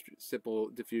do simple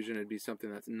diffusion would be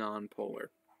something that's non-polar.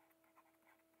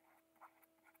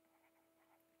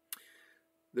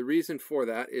 The reason for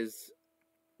that is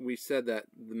we said that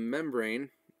the membrane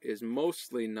is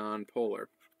mostly non-polar.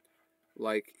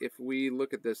 Like if we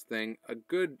look at this thing, a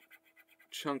good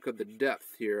chunk of the depth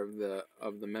here of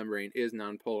the membrane is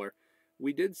non-polar.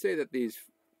 We did say that these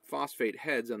phosphate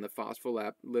heads on the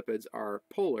phospholipids are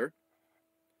polar,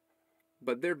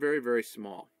 but they're very, very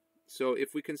small. So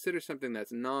if we consider something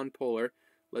that's non-polar,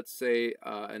 let's say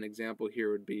an example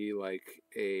here would be like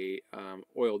a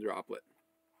oil droplet.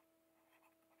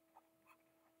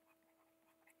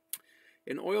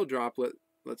 An oil droplet,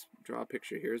 let's draw a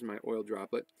picture. Here's my oil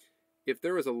droplet. If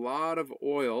there was a lot of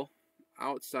oil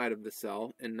outside of the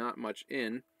cell and not much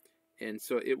in, and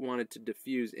so it wanted to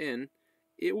diffuse in,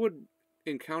 it would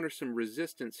encounter some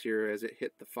resistance here as it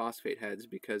hit the phosphate heads,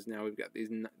 because now we've got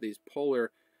these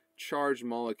polar charged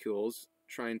molecules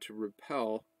trying to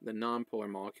repel the nonpolar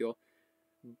molecule.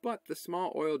 But the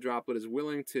small oil droplet is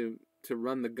willing to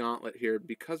run the gauntlet here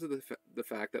because of the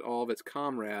fact that all of its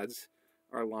comrades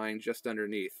are lying just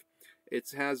underneath.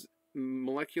 It has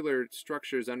molecular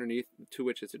structures underneath to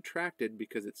which it's attracted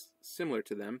because it's similar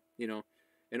to them. You know,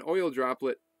 an oil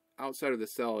droplet outside of the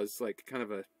cell is like kind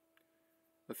of a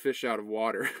fish out of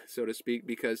water, so to speak,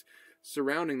 because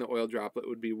surrounding the oil droplet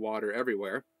would be water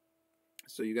everywhere.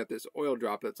 So you got this oil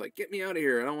droplet that's like, get me out of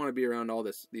here, I don't want to be around all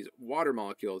these water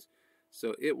molecules.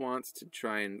 So it wants to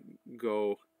try and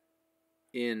go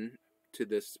in to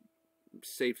this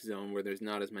safe zone where there's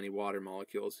not as many water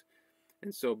molecules.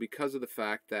 And so because of the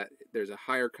fact that there's a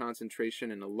higher concentration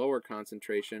and a lower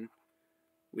concentration,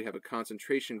 we have a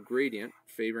concentration gradient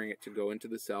favoring it to go into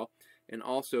the cell. And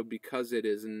also because it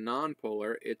is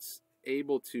nonpolar, it's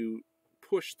able to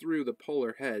push through the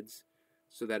polar heads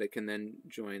so that it can then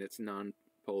join its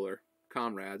nonpolar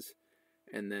comrades.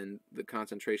 And then the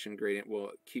concentration gradient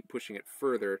will keep pushing it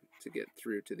further to get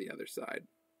through to the other side.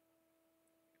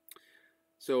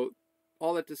 So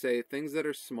all that to say, things that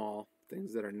are small,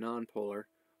 things that are nonpolar,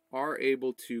 are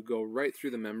able to go right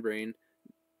through the membrane,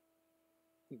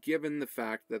 given the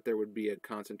fact that there would be a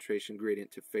concentration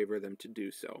gradient to favor them to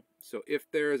do so. So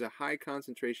if there is a high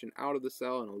concentration out of the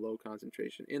cell and a low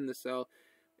concentration in the cell,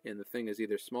 and the thing is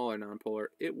either small or nonpolar,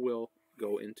 it will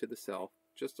go into the cell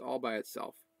just all by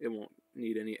itself. It won't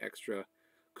need any extra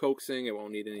coaxing, it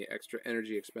won't need any extra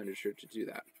energy expenditure to do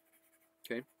that.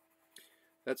 Okay?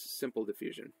 That's simple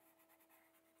diffusion.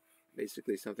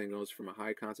 Basically, something goes from a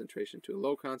high concentration to a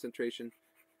low concentration.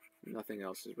 Nothing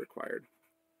else is required.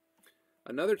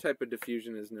 Another type of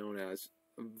diffusion is known as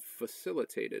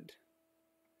facilitated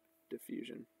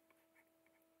diffusion.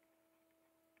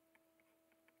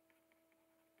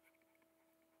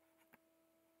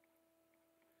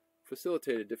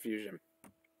 Facilitated diffusion.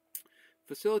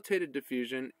 Facilitated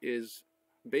diffusion is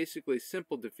basically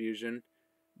simple diffusion,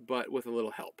 but with a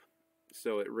little help.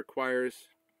 So it requires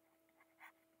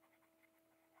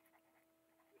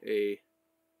a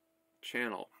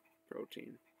channel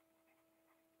protein.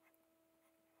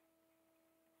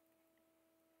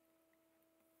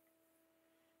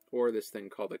 or this thing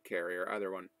called a carrier,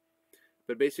 either one.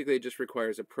 But basically it just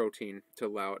requires a protein to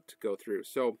allow it to go through.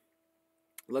 So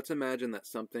let's imagine that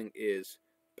something is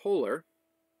polar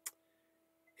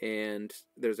and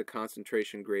there's a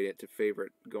concentration gradient to favor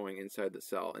it going inside the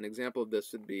cell. An example of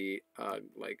this would be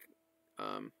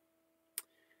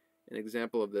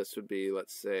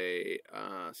let's say,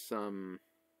 some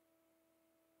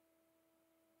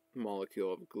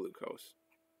molecule of glucose.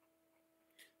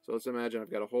 So let's imagine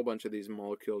I've got a whole bunch of these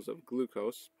molecules of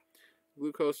glucose.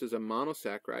 Glucose is a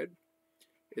monosaccharide.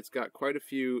 It's got quite a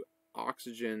few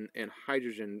oxygen and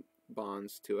hydrogen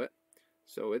bonds to it,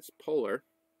 so it's polar.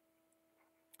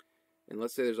 And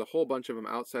let's say there's a whole bunch of them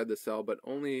outside the cell, but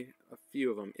only a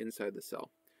few of them inside the cell.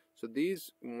 So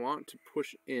these want to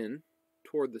push in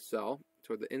toward the cell,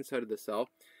 toward the inside of the cell.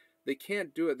 They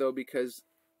can't do it though because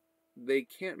they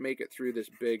can't make it through this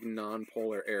big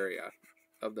non-polar area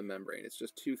of the membrane. It's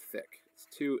just too thick. It's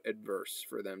too adverse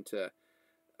for them to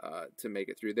make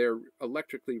it through. They're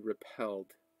electrically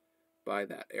repelled by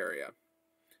that area.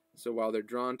 So while they're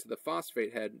drawn to the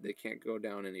phosphate head, they can't go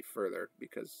down any further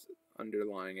because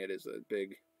underlying it is a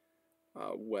big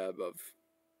web of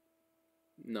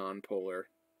non-polar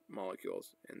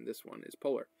molecules, and this one is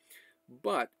polar.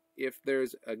 But if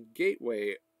there's a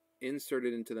gateway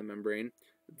inserted into the membrane,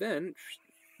 then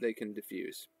they can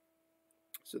diffuse.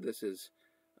 So this is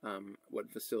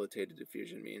what facilitated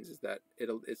diffusion means, is that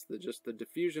it's just the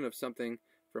diffusion of something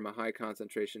from a high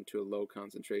concentration to a low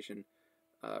concentration,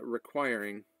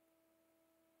 requiring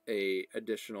a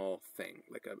additional thing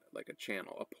like a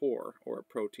channel, a pore, or a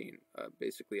protein.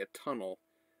 Basically a tunnel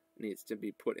needs to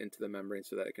be put into the membrane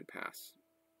so that it can pass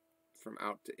from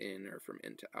out to in or from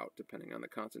in to out, depending on the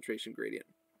concentration gradient.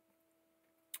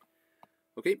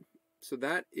 Okay, so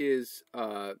that is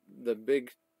the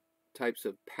big types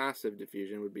of passive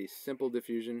diffusion would be simple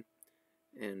diffusion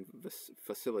and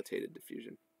facilitated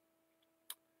diffusion.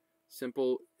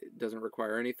 Simple, it doesn't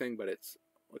require anything, but it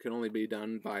can only be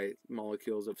done by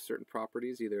molecules of certain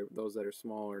properties, either those that are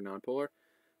small or nonpolar.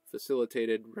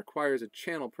 Facilitated requires a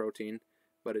channel protein,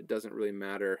 but it doesn't really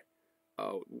matter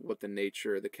what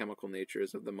the chemical nature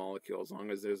is of the molecule, as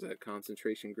long as there's a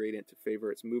concentration gradient to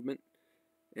favor its movement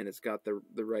and it's got the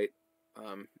right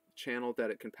channel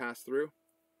that it can pass through,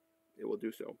 it will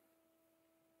do so.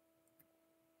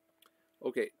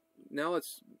 Okay, now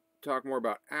let's talk more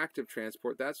about active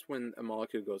transport. That's when a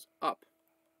molecule goes up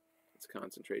its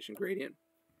concentration gradient.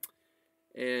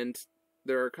 And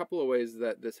there are a couple of ways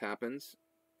that this happens.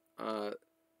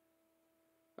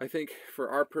 I think for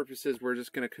our purposes, we're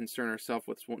just going to concern ourselves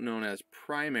with what's known as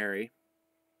primary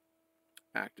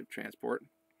active transport.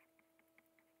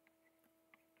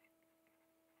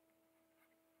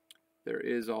 There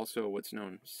is also what's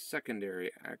known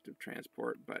secondary active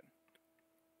transport, but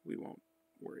we won't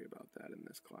worry about that in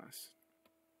this class.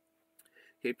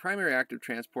 Okay, primary active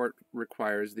transport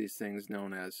requires these things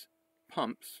known as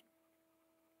pumps,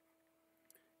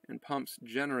 and pumps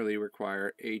generally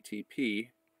require ATP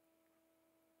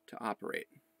to operate.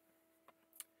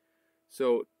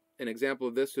 So an example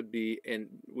of this would be, and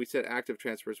we said active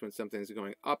transport is when something is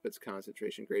going up its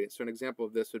concentration gradient. So an example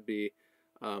of this would be,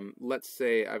 let's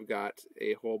say I've got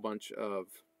a whole bunch of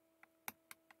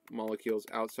molecules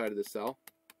outside of the cell,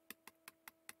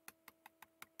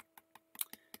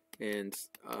 and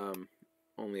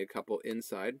only a couple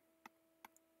inside.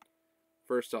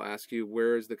 First, I'll ask you,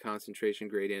 where is the concentration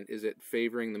gradient? Is it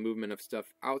favoring the movement of stuff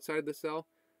outside the cell,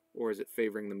 or is it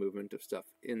favoring the movement of stuff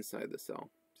inside the cell?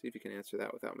 See if you can answer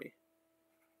that without me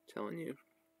telling you.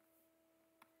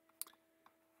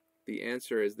 The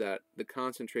answer is that the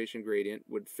concentration gradient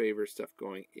would favor stuff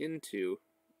going into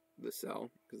the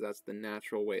cell, because that's the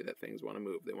natural way that things want to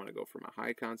move. They want to go from a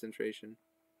high concentration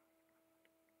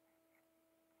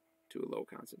to a low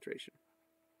concentration.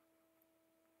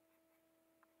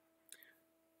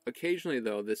 Occasionally,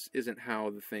 though, this isn't how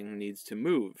the thing needs to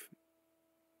move.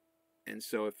 And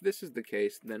so if this is the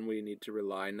case, then we need to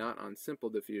rely not on simple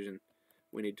diffusion,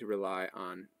 we need to rely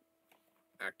on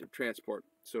active transport.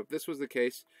 So if this was the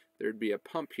case, there'd be a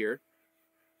pump here,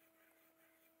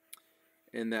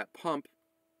 and that pump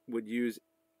would use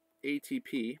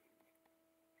ATP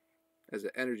as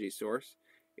an energy source.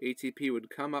 ATP would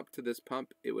come up to this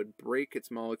pump, it would break its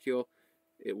molecule,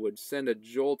 it would send a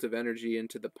jolt of energy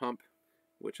into the pump,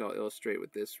 which I'll illustrate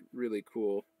with this really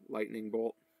cool lightning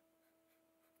bolt.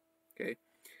 Okay,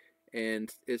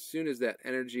 and as soon as that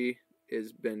energy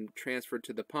has been transferred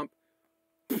to the pump,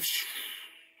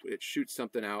 it shoots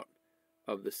something out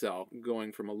of the cell,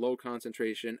 going from a low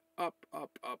concentration up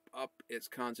its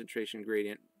concentration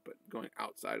gradient, but going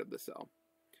outside of the cell.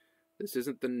 This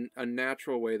isn't a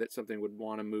natural way that something would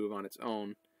want to move on its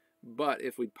own. But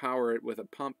if we power it with a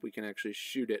pump, we can actually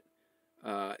shoot it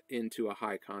into a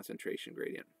high concentration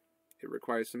gradient. It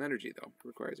requires some energy, though. It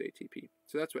requires ATP.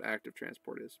 So that's what active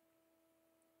transport is.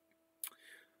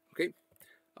 Okay.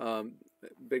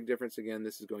 Big difference again.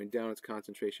 This is going down its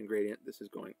concentration gradient. This is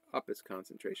going up its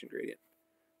concentration gradient.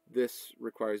 This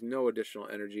requires no additional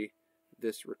energy.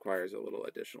 This requires a little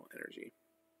additional energy.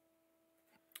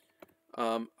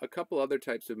 A couple other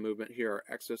types of movement here are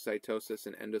exocytosis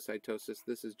and endocytosis.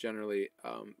 This is generally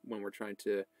when we're trying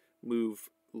to move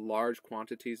large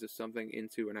quantities of something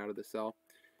into and out of the cell.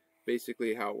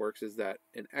 Basically how it works is that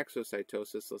in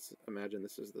exocytosis, let's imagine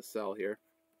this is the cell here.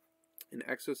 In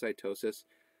exocytosis,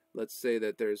 let's say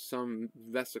that there's some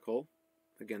vesicle.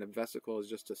 Again, a vesicle is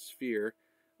just a sphere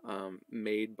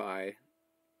made by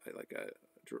like a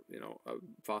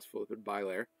phospholipid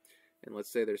bilayer. And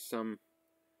let's say there's some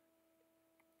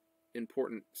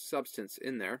important substance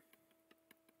in there,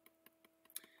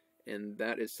 and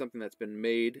that is something that's been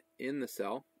made in the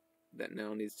cell that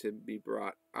now needs to be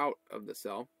brought out of the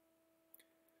cell.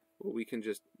 Well, we can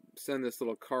just send this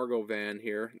little cargo van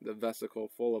here, the vesicle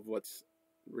full of what's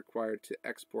required to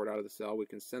export out of the cell. We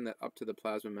can send that up to the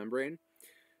plasma membrane.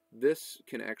 This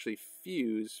can actually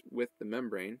fuse with the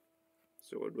membrane,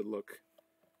 so it would look,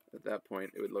 at that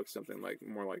point, it would look something like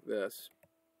more like this,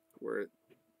 where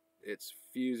it's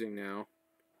fusing now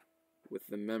with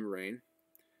the membrane,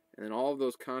 and then all of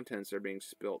those contents are being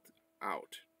spilt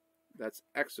out. That's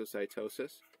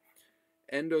exocytosis.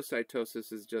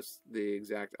 Endocytosis is just the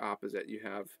exact opposite. You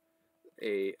have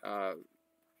a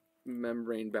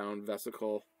membrane-bound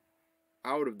vesicle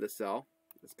out of the cell.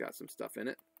 It's got some stuff in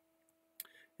it,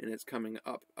 and it's coming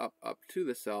up to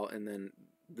the cell, and then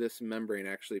this membrane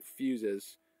actually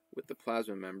fuses with the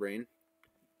plasma membrane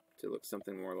to look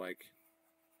something more like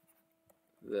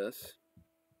this,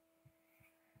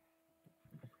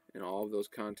 and all of those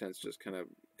contents just kind of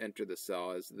enter the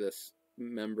cell as this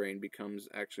membrane becomes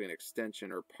actually an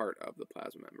extension or part of the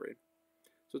plasma membrane.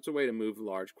 So it's a way to move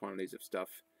large quantities of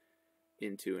stuff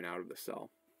into and out of the cell.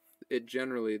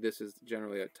 This is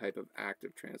generally a type of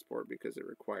active transport because it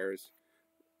requires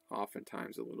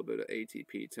oftentimes a little bit of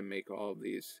ATP to make all of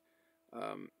these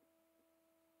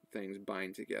things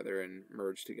bind together and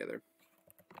merge together.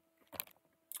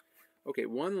 Okay,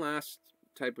 one last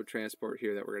type of transport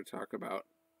here that we're going to talk about,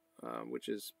 which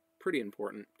is pretty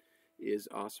important, is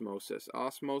osmosis.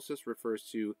 Osmosis refers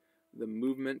to the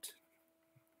movement,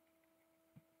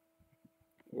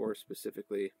 or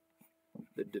specifically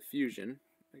the diffusion,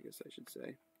 I guess I should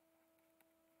say,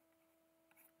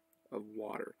 of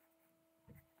water.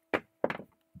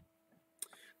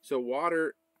 So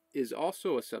water is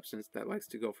also a substance that likes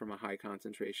to go from a high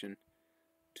concentration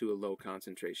to a low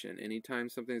concentration. Anytime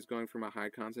something is going from a high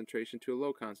concentration to a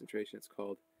low concentration, it's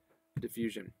called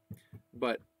diffusion.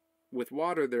 But with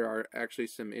water, there are actually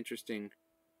some interesting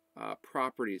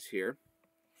properties here.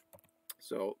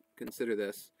 So consider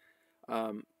this.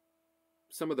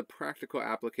 Some of the practical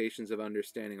applications of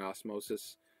understanding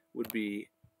osmosis would be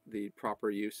the proper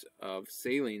use of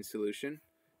saline solution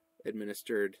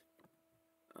administered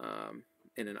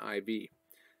in an IV.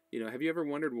 You know, have you ever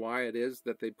wondered why it is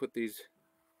that they put these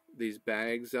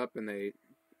bags up and they,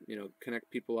 connect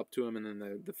people up to them, and then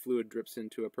the fluid drips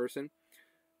into a person?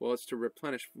 Well, it's to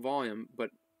replenish volume, but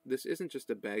this isn't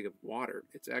just a bag of water.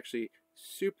 It's actually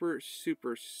super,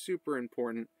 super, super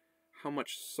important how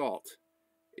much salt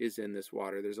is in this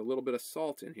water. There's a little bit of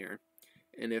salt in here,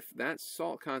 and if that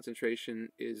salt concentration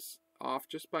is off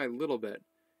just by a little bit,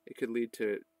 it could lead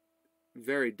to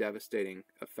very devastating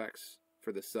effects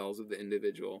for the cells of the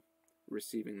individual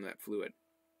receiving that fluid.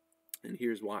 And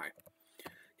here's why.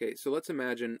 Okay, so let's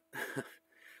imagine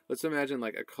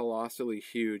like a colossally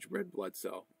huge red blood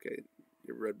cell. Okay,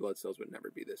 your red blood cells would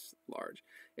never be this large.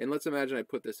 And let's imagine I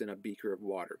put this in a beaker of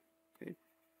water. Okay,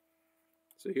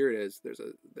 so here it is. There's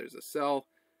a cell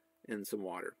and some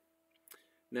water.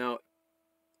 Now,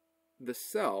 the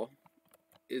cell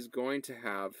is going to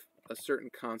have a certain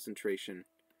concentration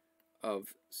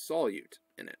of solute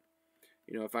in it.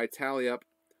 If I tally up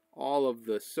all of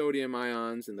the sodium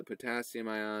ions and the potassium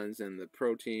ions and the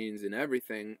proteins and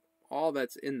everything, all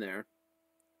that's in there,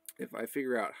 if I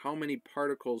figure out how many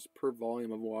particles per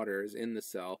volume of water is in the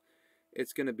cell,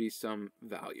 it's going to be some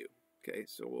value. Okay,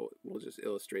 so we'll just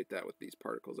illustrate that with these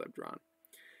particles I've drawn.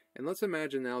 And let's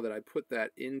imagine now that I put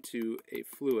that into a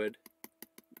fluid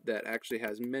that actually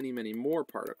has many, many more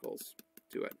particles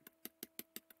to it.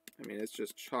 I mean, it's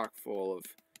just chock full of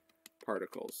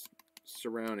particles,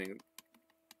 surrounding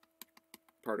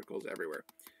particles everywhere.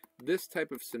 In this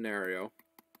type of scenario,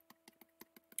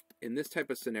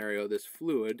 this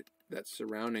fluid that's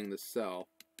surrounding the cell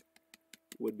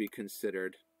would be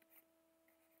considered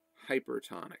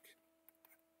hypertonic.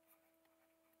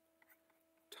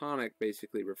 Tonic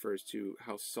basically refers to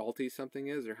how salty something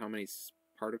is or how many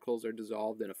particles are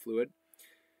dissolved in a fluid.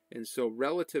 And so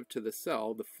relative to the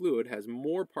cell, the fluid has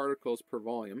more particles per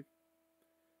volume.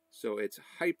 So it's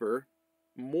hyper,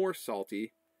 more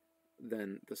salty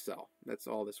than the cell. That's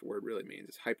all this word really means.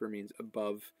 It's hyper means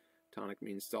above, tonic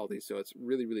means salty. So it's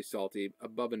really, really salty,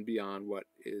 above and beyond what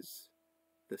is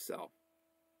the cell.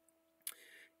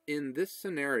 In this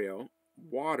scenario,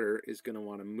 water is going to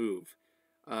want to move.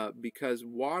 Because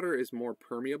water is more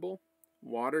permeable,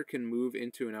 water can move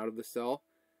into and out of the cell,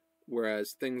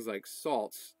 whereas things like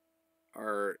salts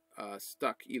are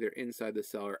stuck either inside the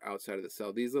cell or outside of the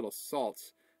cell. These little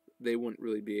salts, they wouldn't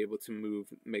really be able to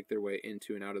make their way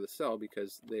into and out of the cell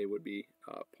because they would be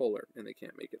polar and they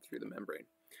can't make it through the membrane.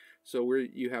 So where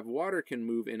you have water can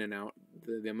move in and out,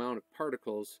 the amount of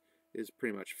particles is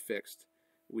pretty much fixed.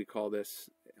 We call this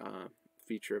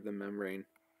feature of the membrane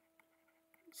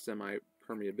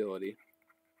semi-permeability.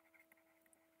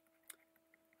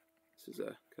 This is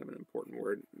a kind of an important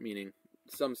word, meaning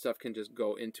some stuff can just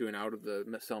go into and out of the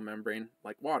cell membrane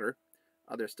like water,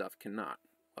 other stuff cannot,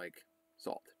 like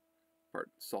salt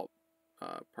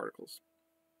particles.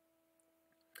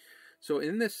 So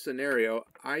in this scenario,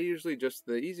 I usually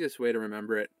the easiest way to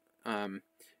remember it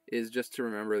is just to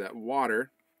remember that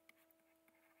water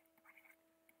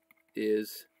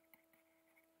is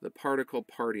the particle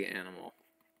party animal.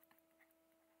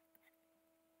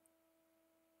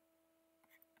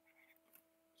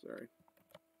 Sorry,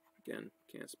 again,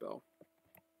 can't spell.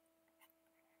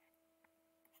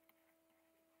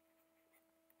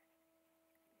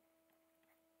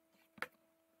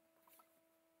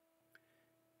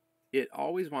 It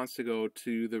always wants to go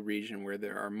to the region where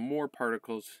there are more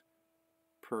particles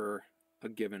per a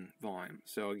given volume.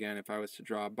 So again, if I was to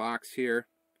draw a box here,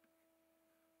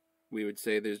 we would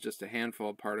say there's just a handful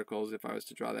of particles. If I was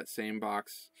to draw that same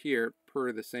box here,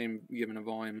 per the same given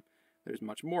volume, there's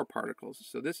much more particles.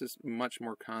 So this is much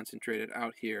more concentrated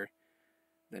out here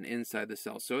than inside the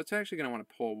cell. So it's actually going to want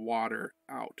to pull water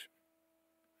out,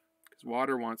 because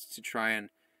water wants to try and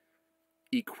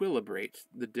equilibrate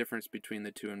the difference between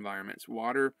the two environments.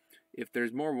 Water, if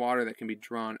there's more water that can be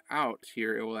drawn out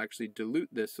here, it will actually dilute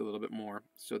this a little bit more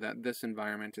so that this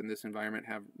environment and this environment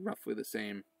have roughly the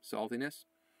same saltiness.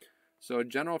 So a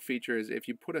general feature is if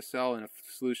you put a cell in a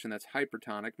solution that's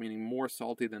hypertonic, meaning more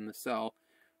salty than the cell,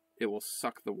 it will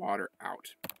suck the water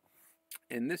out.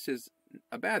 And this is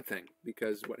a bad thing,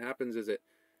 because what happens is it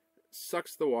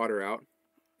sucks the water out.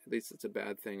 At least it's a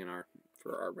bad thing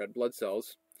for our red blood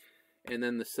cells. And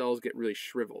then the cells get really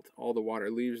shriveled. All the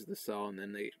water leaves the cell and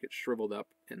then they get shriveled up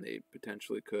and they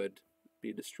potentially could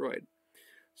be destroyed.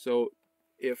 So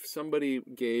if somebody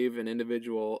gave an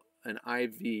individual an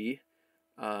IV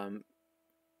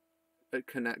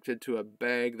connected to a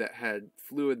bag that had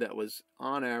fluid that was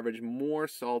on average more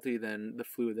salty than the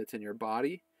fluid that's in your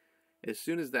body, as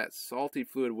soon as that salty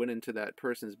fluid went into that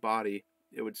person's body,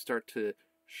 it would start to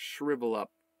shrivel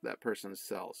up that person's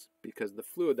cells, because the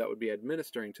fluid that would be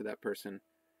administering to that person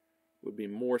would be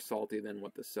more salty than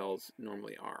what the cells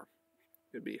normally are.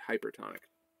 It would be hypertonic.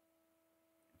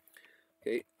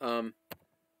 Okay,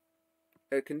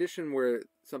 a condition where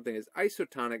something is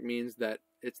isotonic means that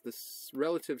it's the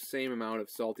relative same amount of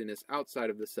saltiness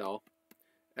outside of the cell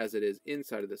as it is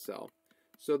inside of the cell.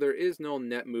 So there is no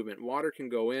net movement. Water can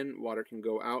go in, water can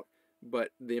go out, but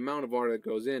the amount of water that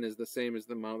goes in is the same as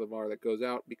the amount of water that goes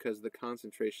out, because the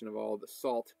concentration of all of the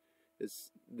salt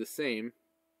is the same.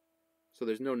 So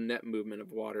there's no net movement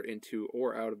of water into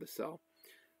or out of the cell.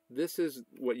 This is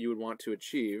what you would want to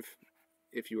achieve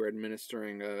if you were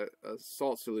administering a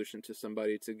salt solution to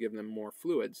somebody to give them more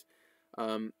fluids.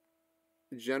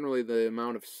 Generally, the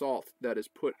amount of salt that is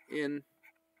put in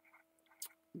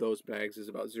those bags is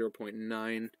about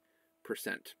 0.9%.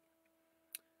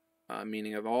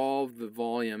 Meaning of all the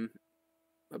volume,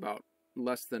 about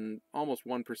less than almost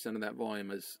 1% of that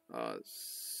volume is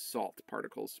salt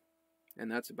particles. And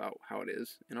that's about how it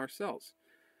is in our cells.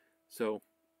 So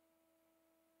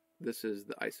this is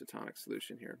the isotonic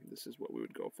solution here. This is what we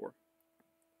would go for.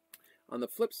 On the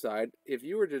flip side, if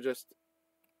you were to just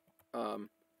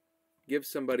give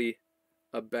somebody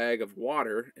a bag of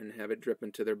water and have it drip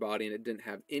into their body and it didn't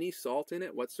have any salt in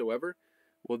it whatsoever,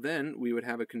 well then we would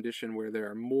have a condition where there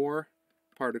are more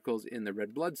particles in the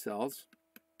red blood cells,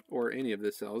 or any of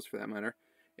the cells for that matter,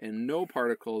 and no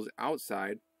particles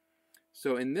outside.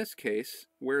 So in this case,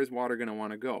 where is water going to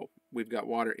want to go? We've got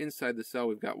water inside the cell,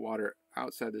 we've got water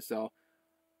outside the cell.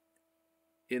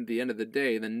 In the end of the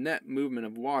day, the net movement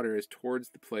of water is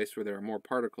towards the place where there are more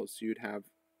particles, so you'd have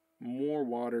more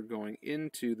water going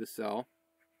into the cell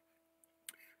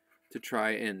to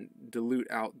try and dilute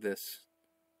out this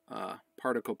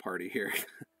particle party here.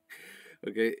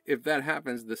 Okay, if that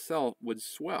happens, the cell would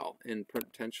swell and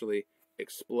potentially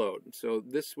explode. So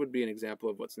this would be an example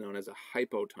of what's known as a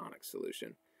hypotonic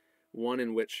solution, one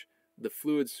in which the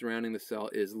fluid surrounding the cell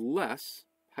is less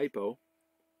hypo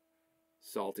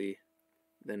salty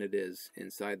than it is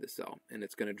inside the cell, and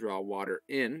it's going to draw water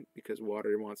in because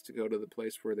water wants to go to the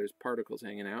place where there's particles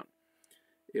hanging out.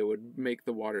 It would make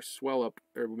the water swell up,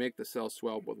 or make the cell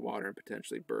swell up with water and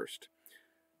potentially burst.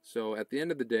 So at the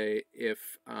end of the day,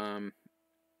 if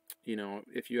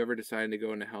if you ever decide to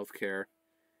go into healthcare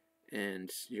and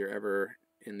you're ever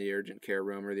in the urgent care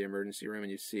room or the emergency room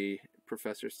and you see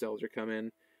Professor Stelzer come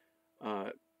in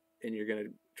and you're going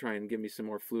to try and give me some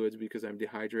more fluids because I'm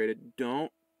dehydrated,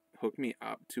 don't hook me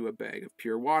up to a bag of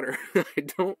pure water. I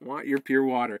don't want your pure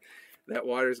water. That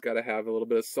water's got to have a little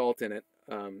bit of salt in it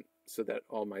so that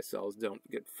all my cells don't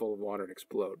get full of water and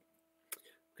explode.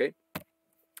 Okay?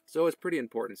 So it's pretty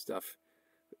important stuff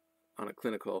in a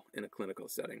clinical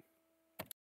setting.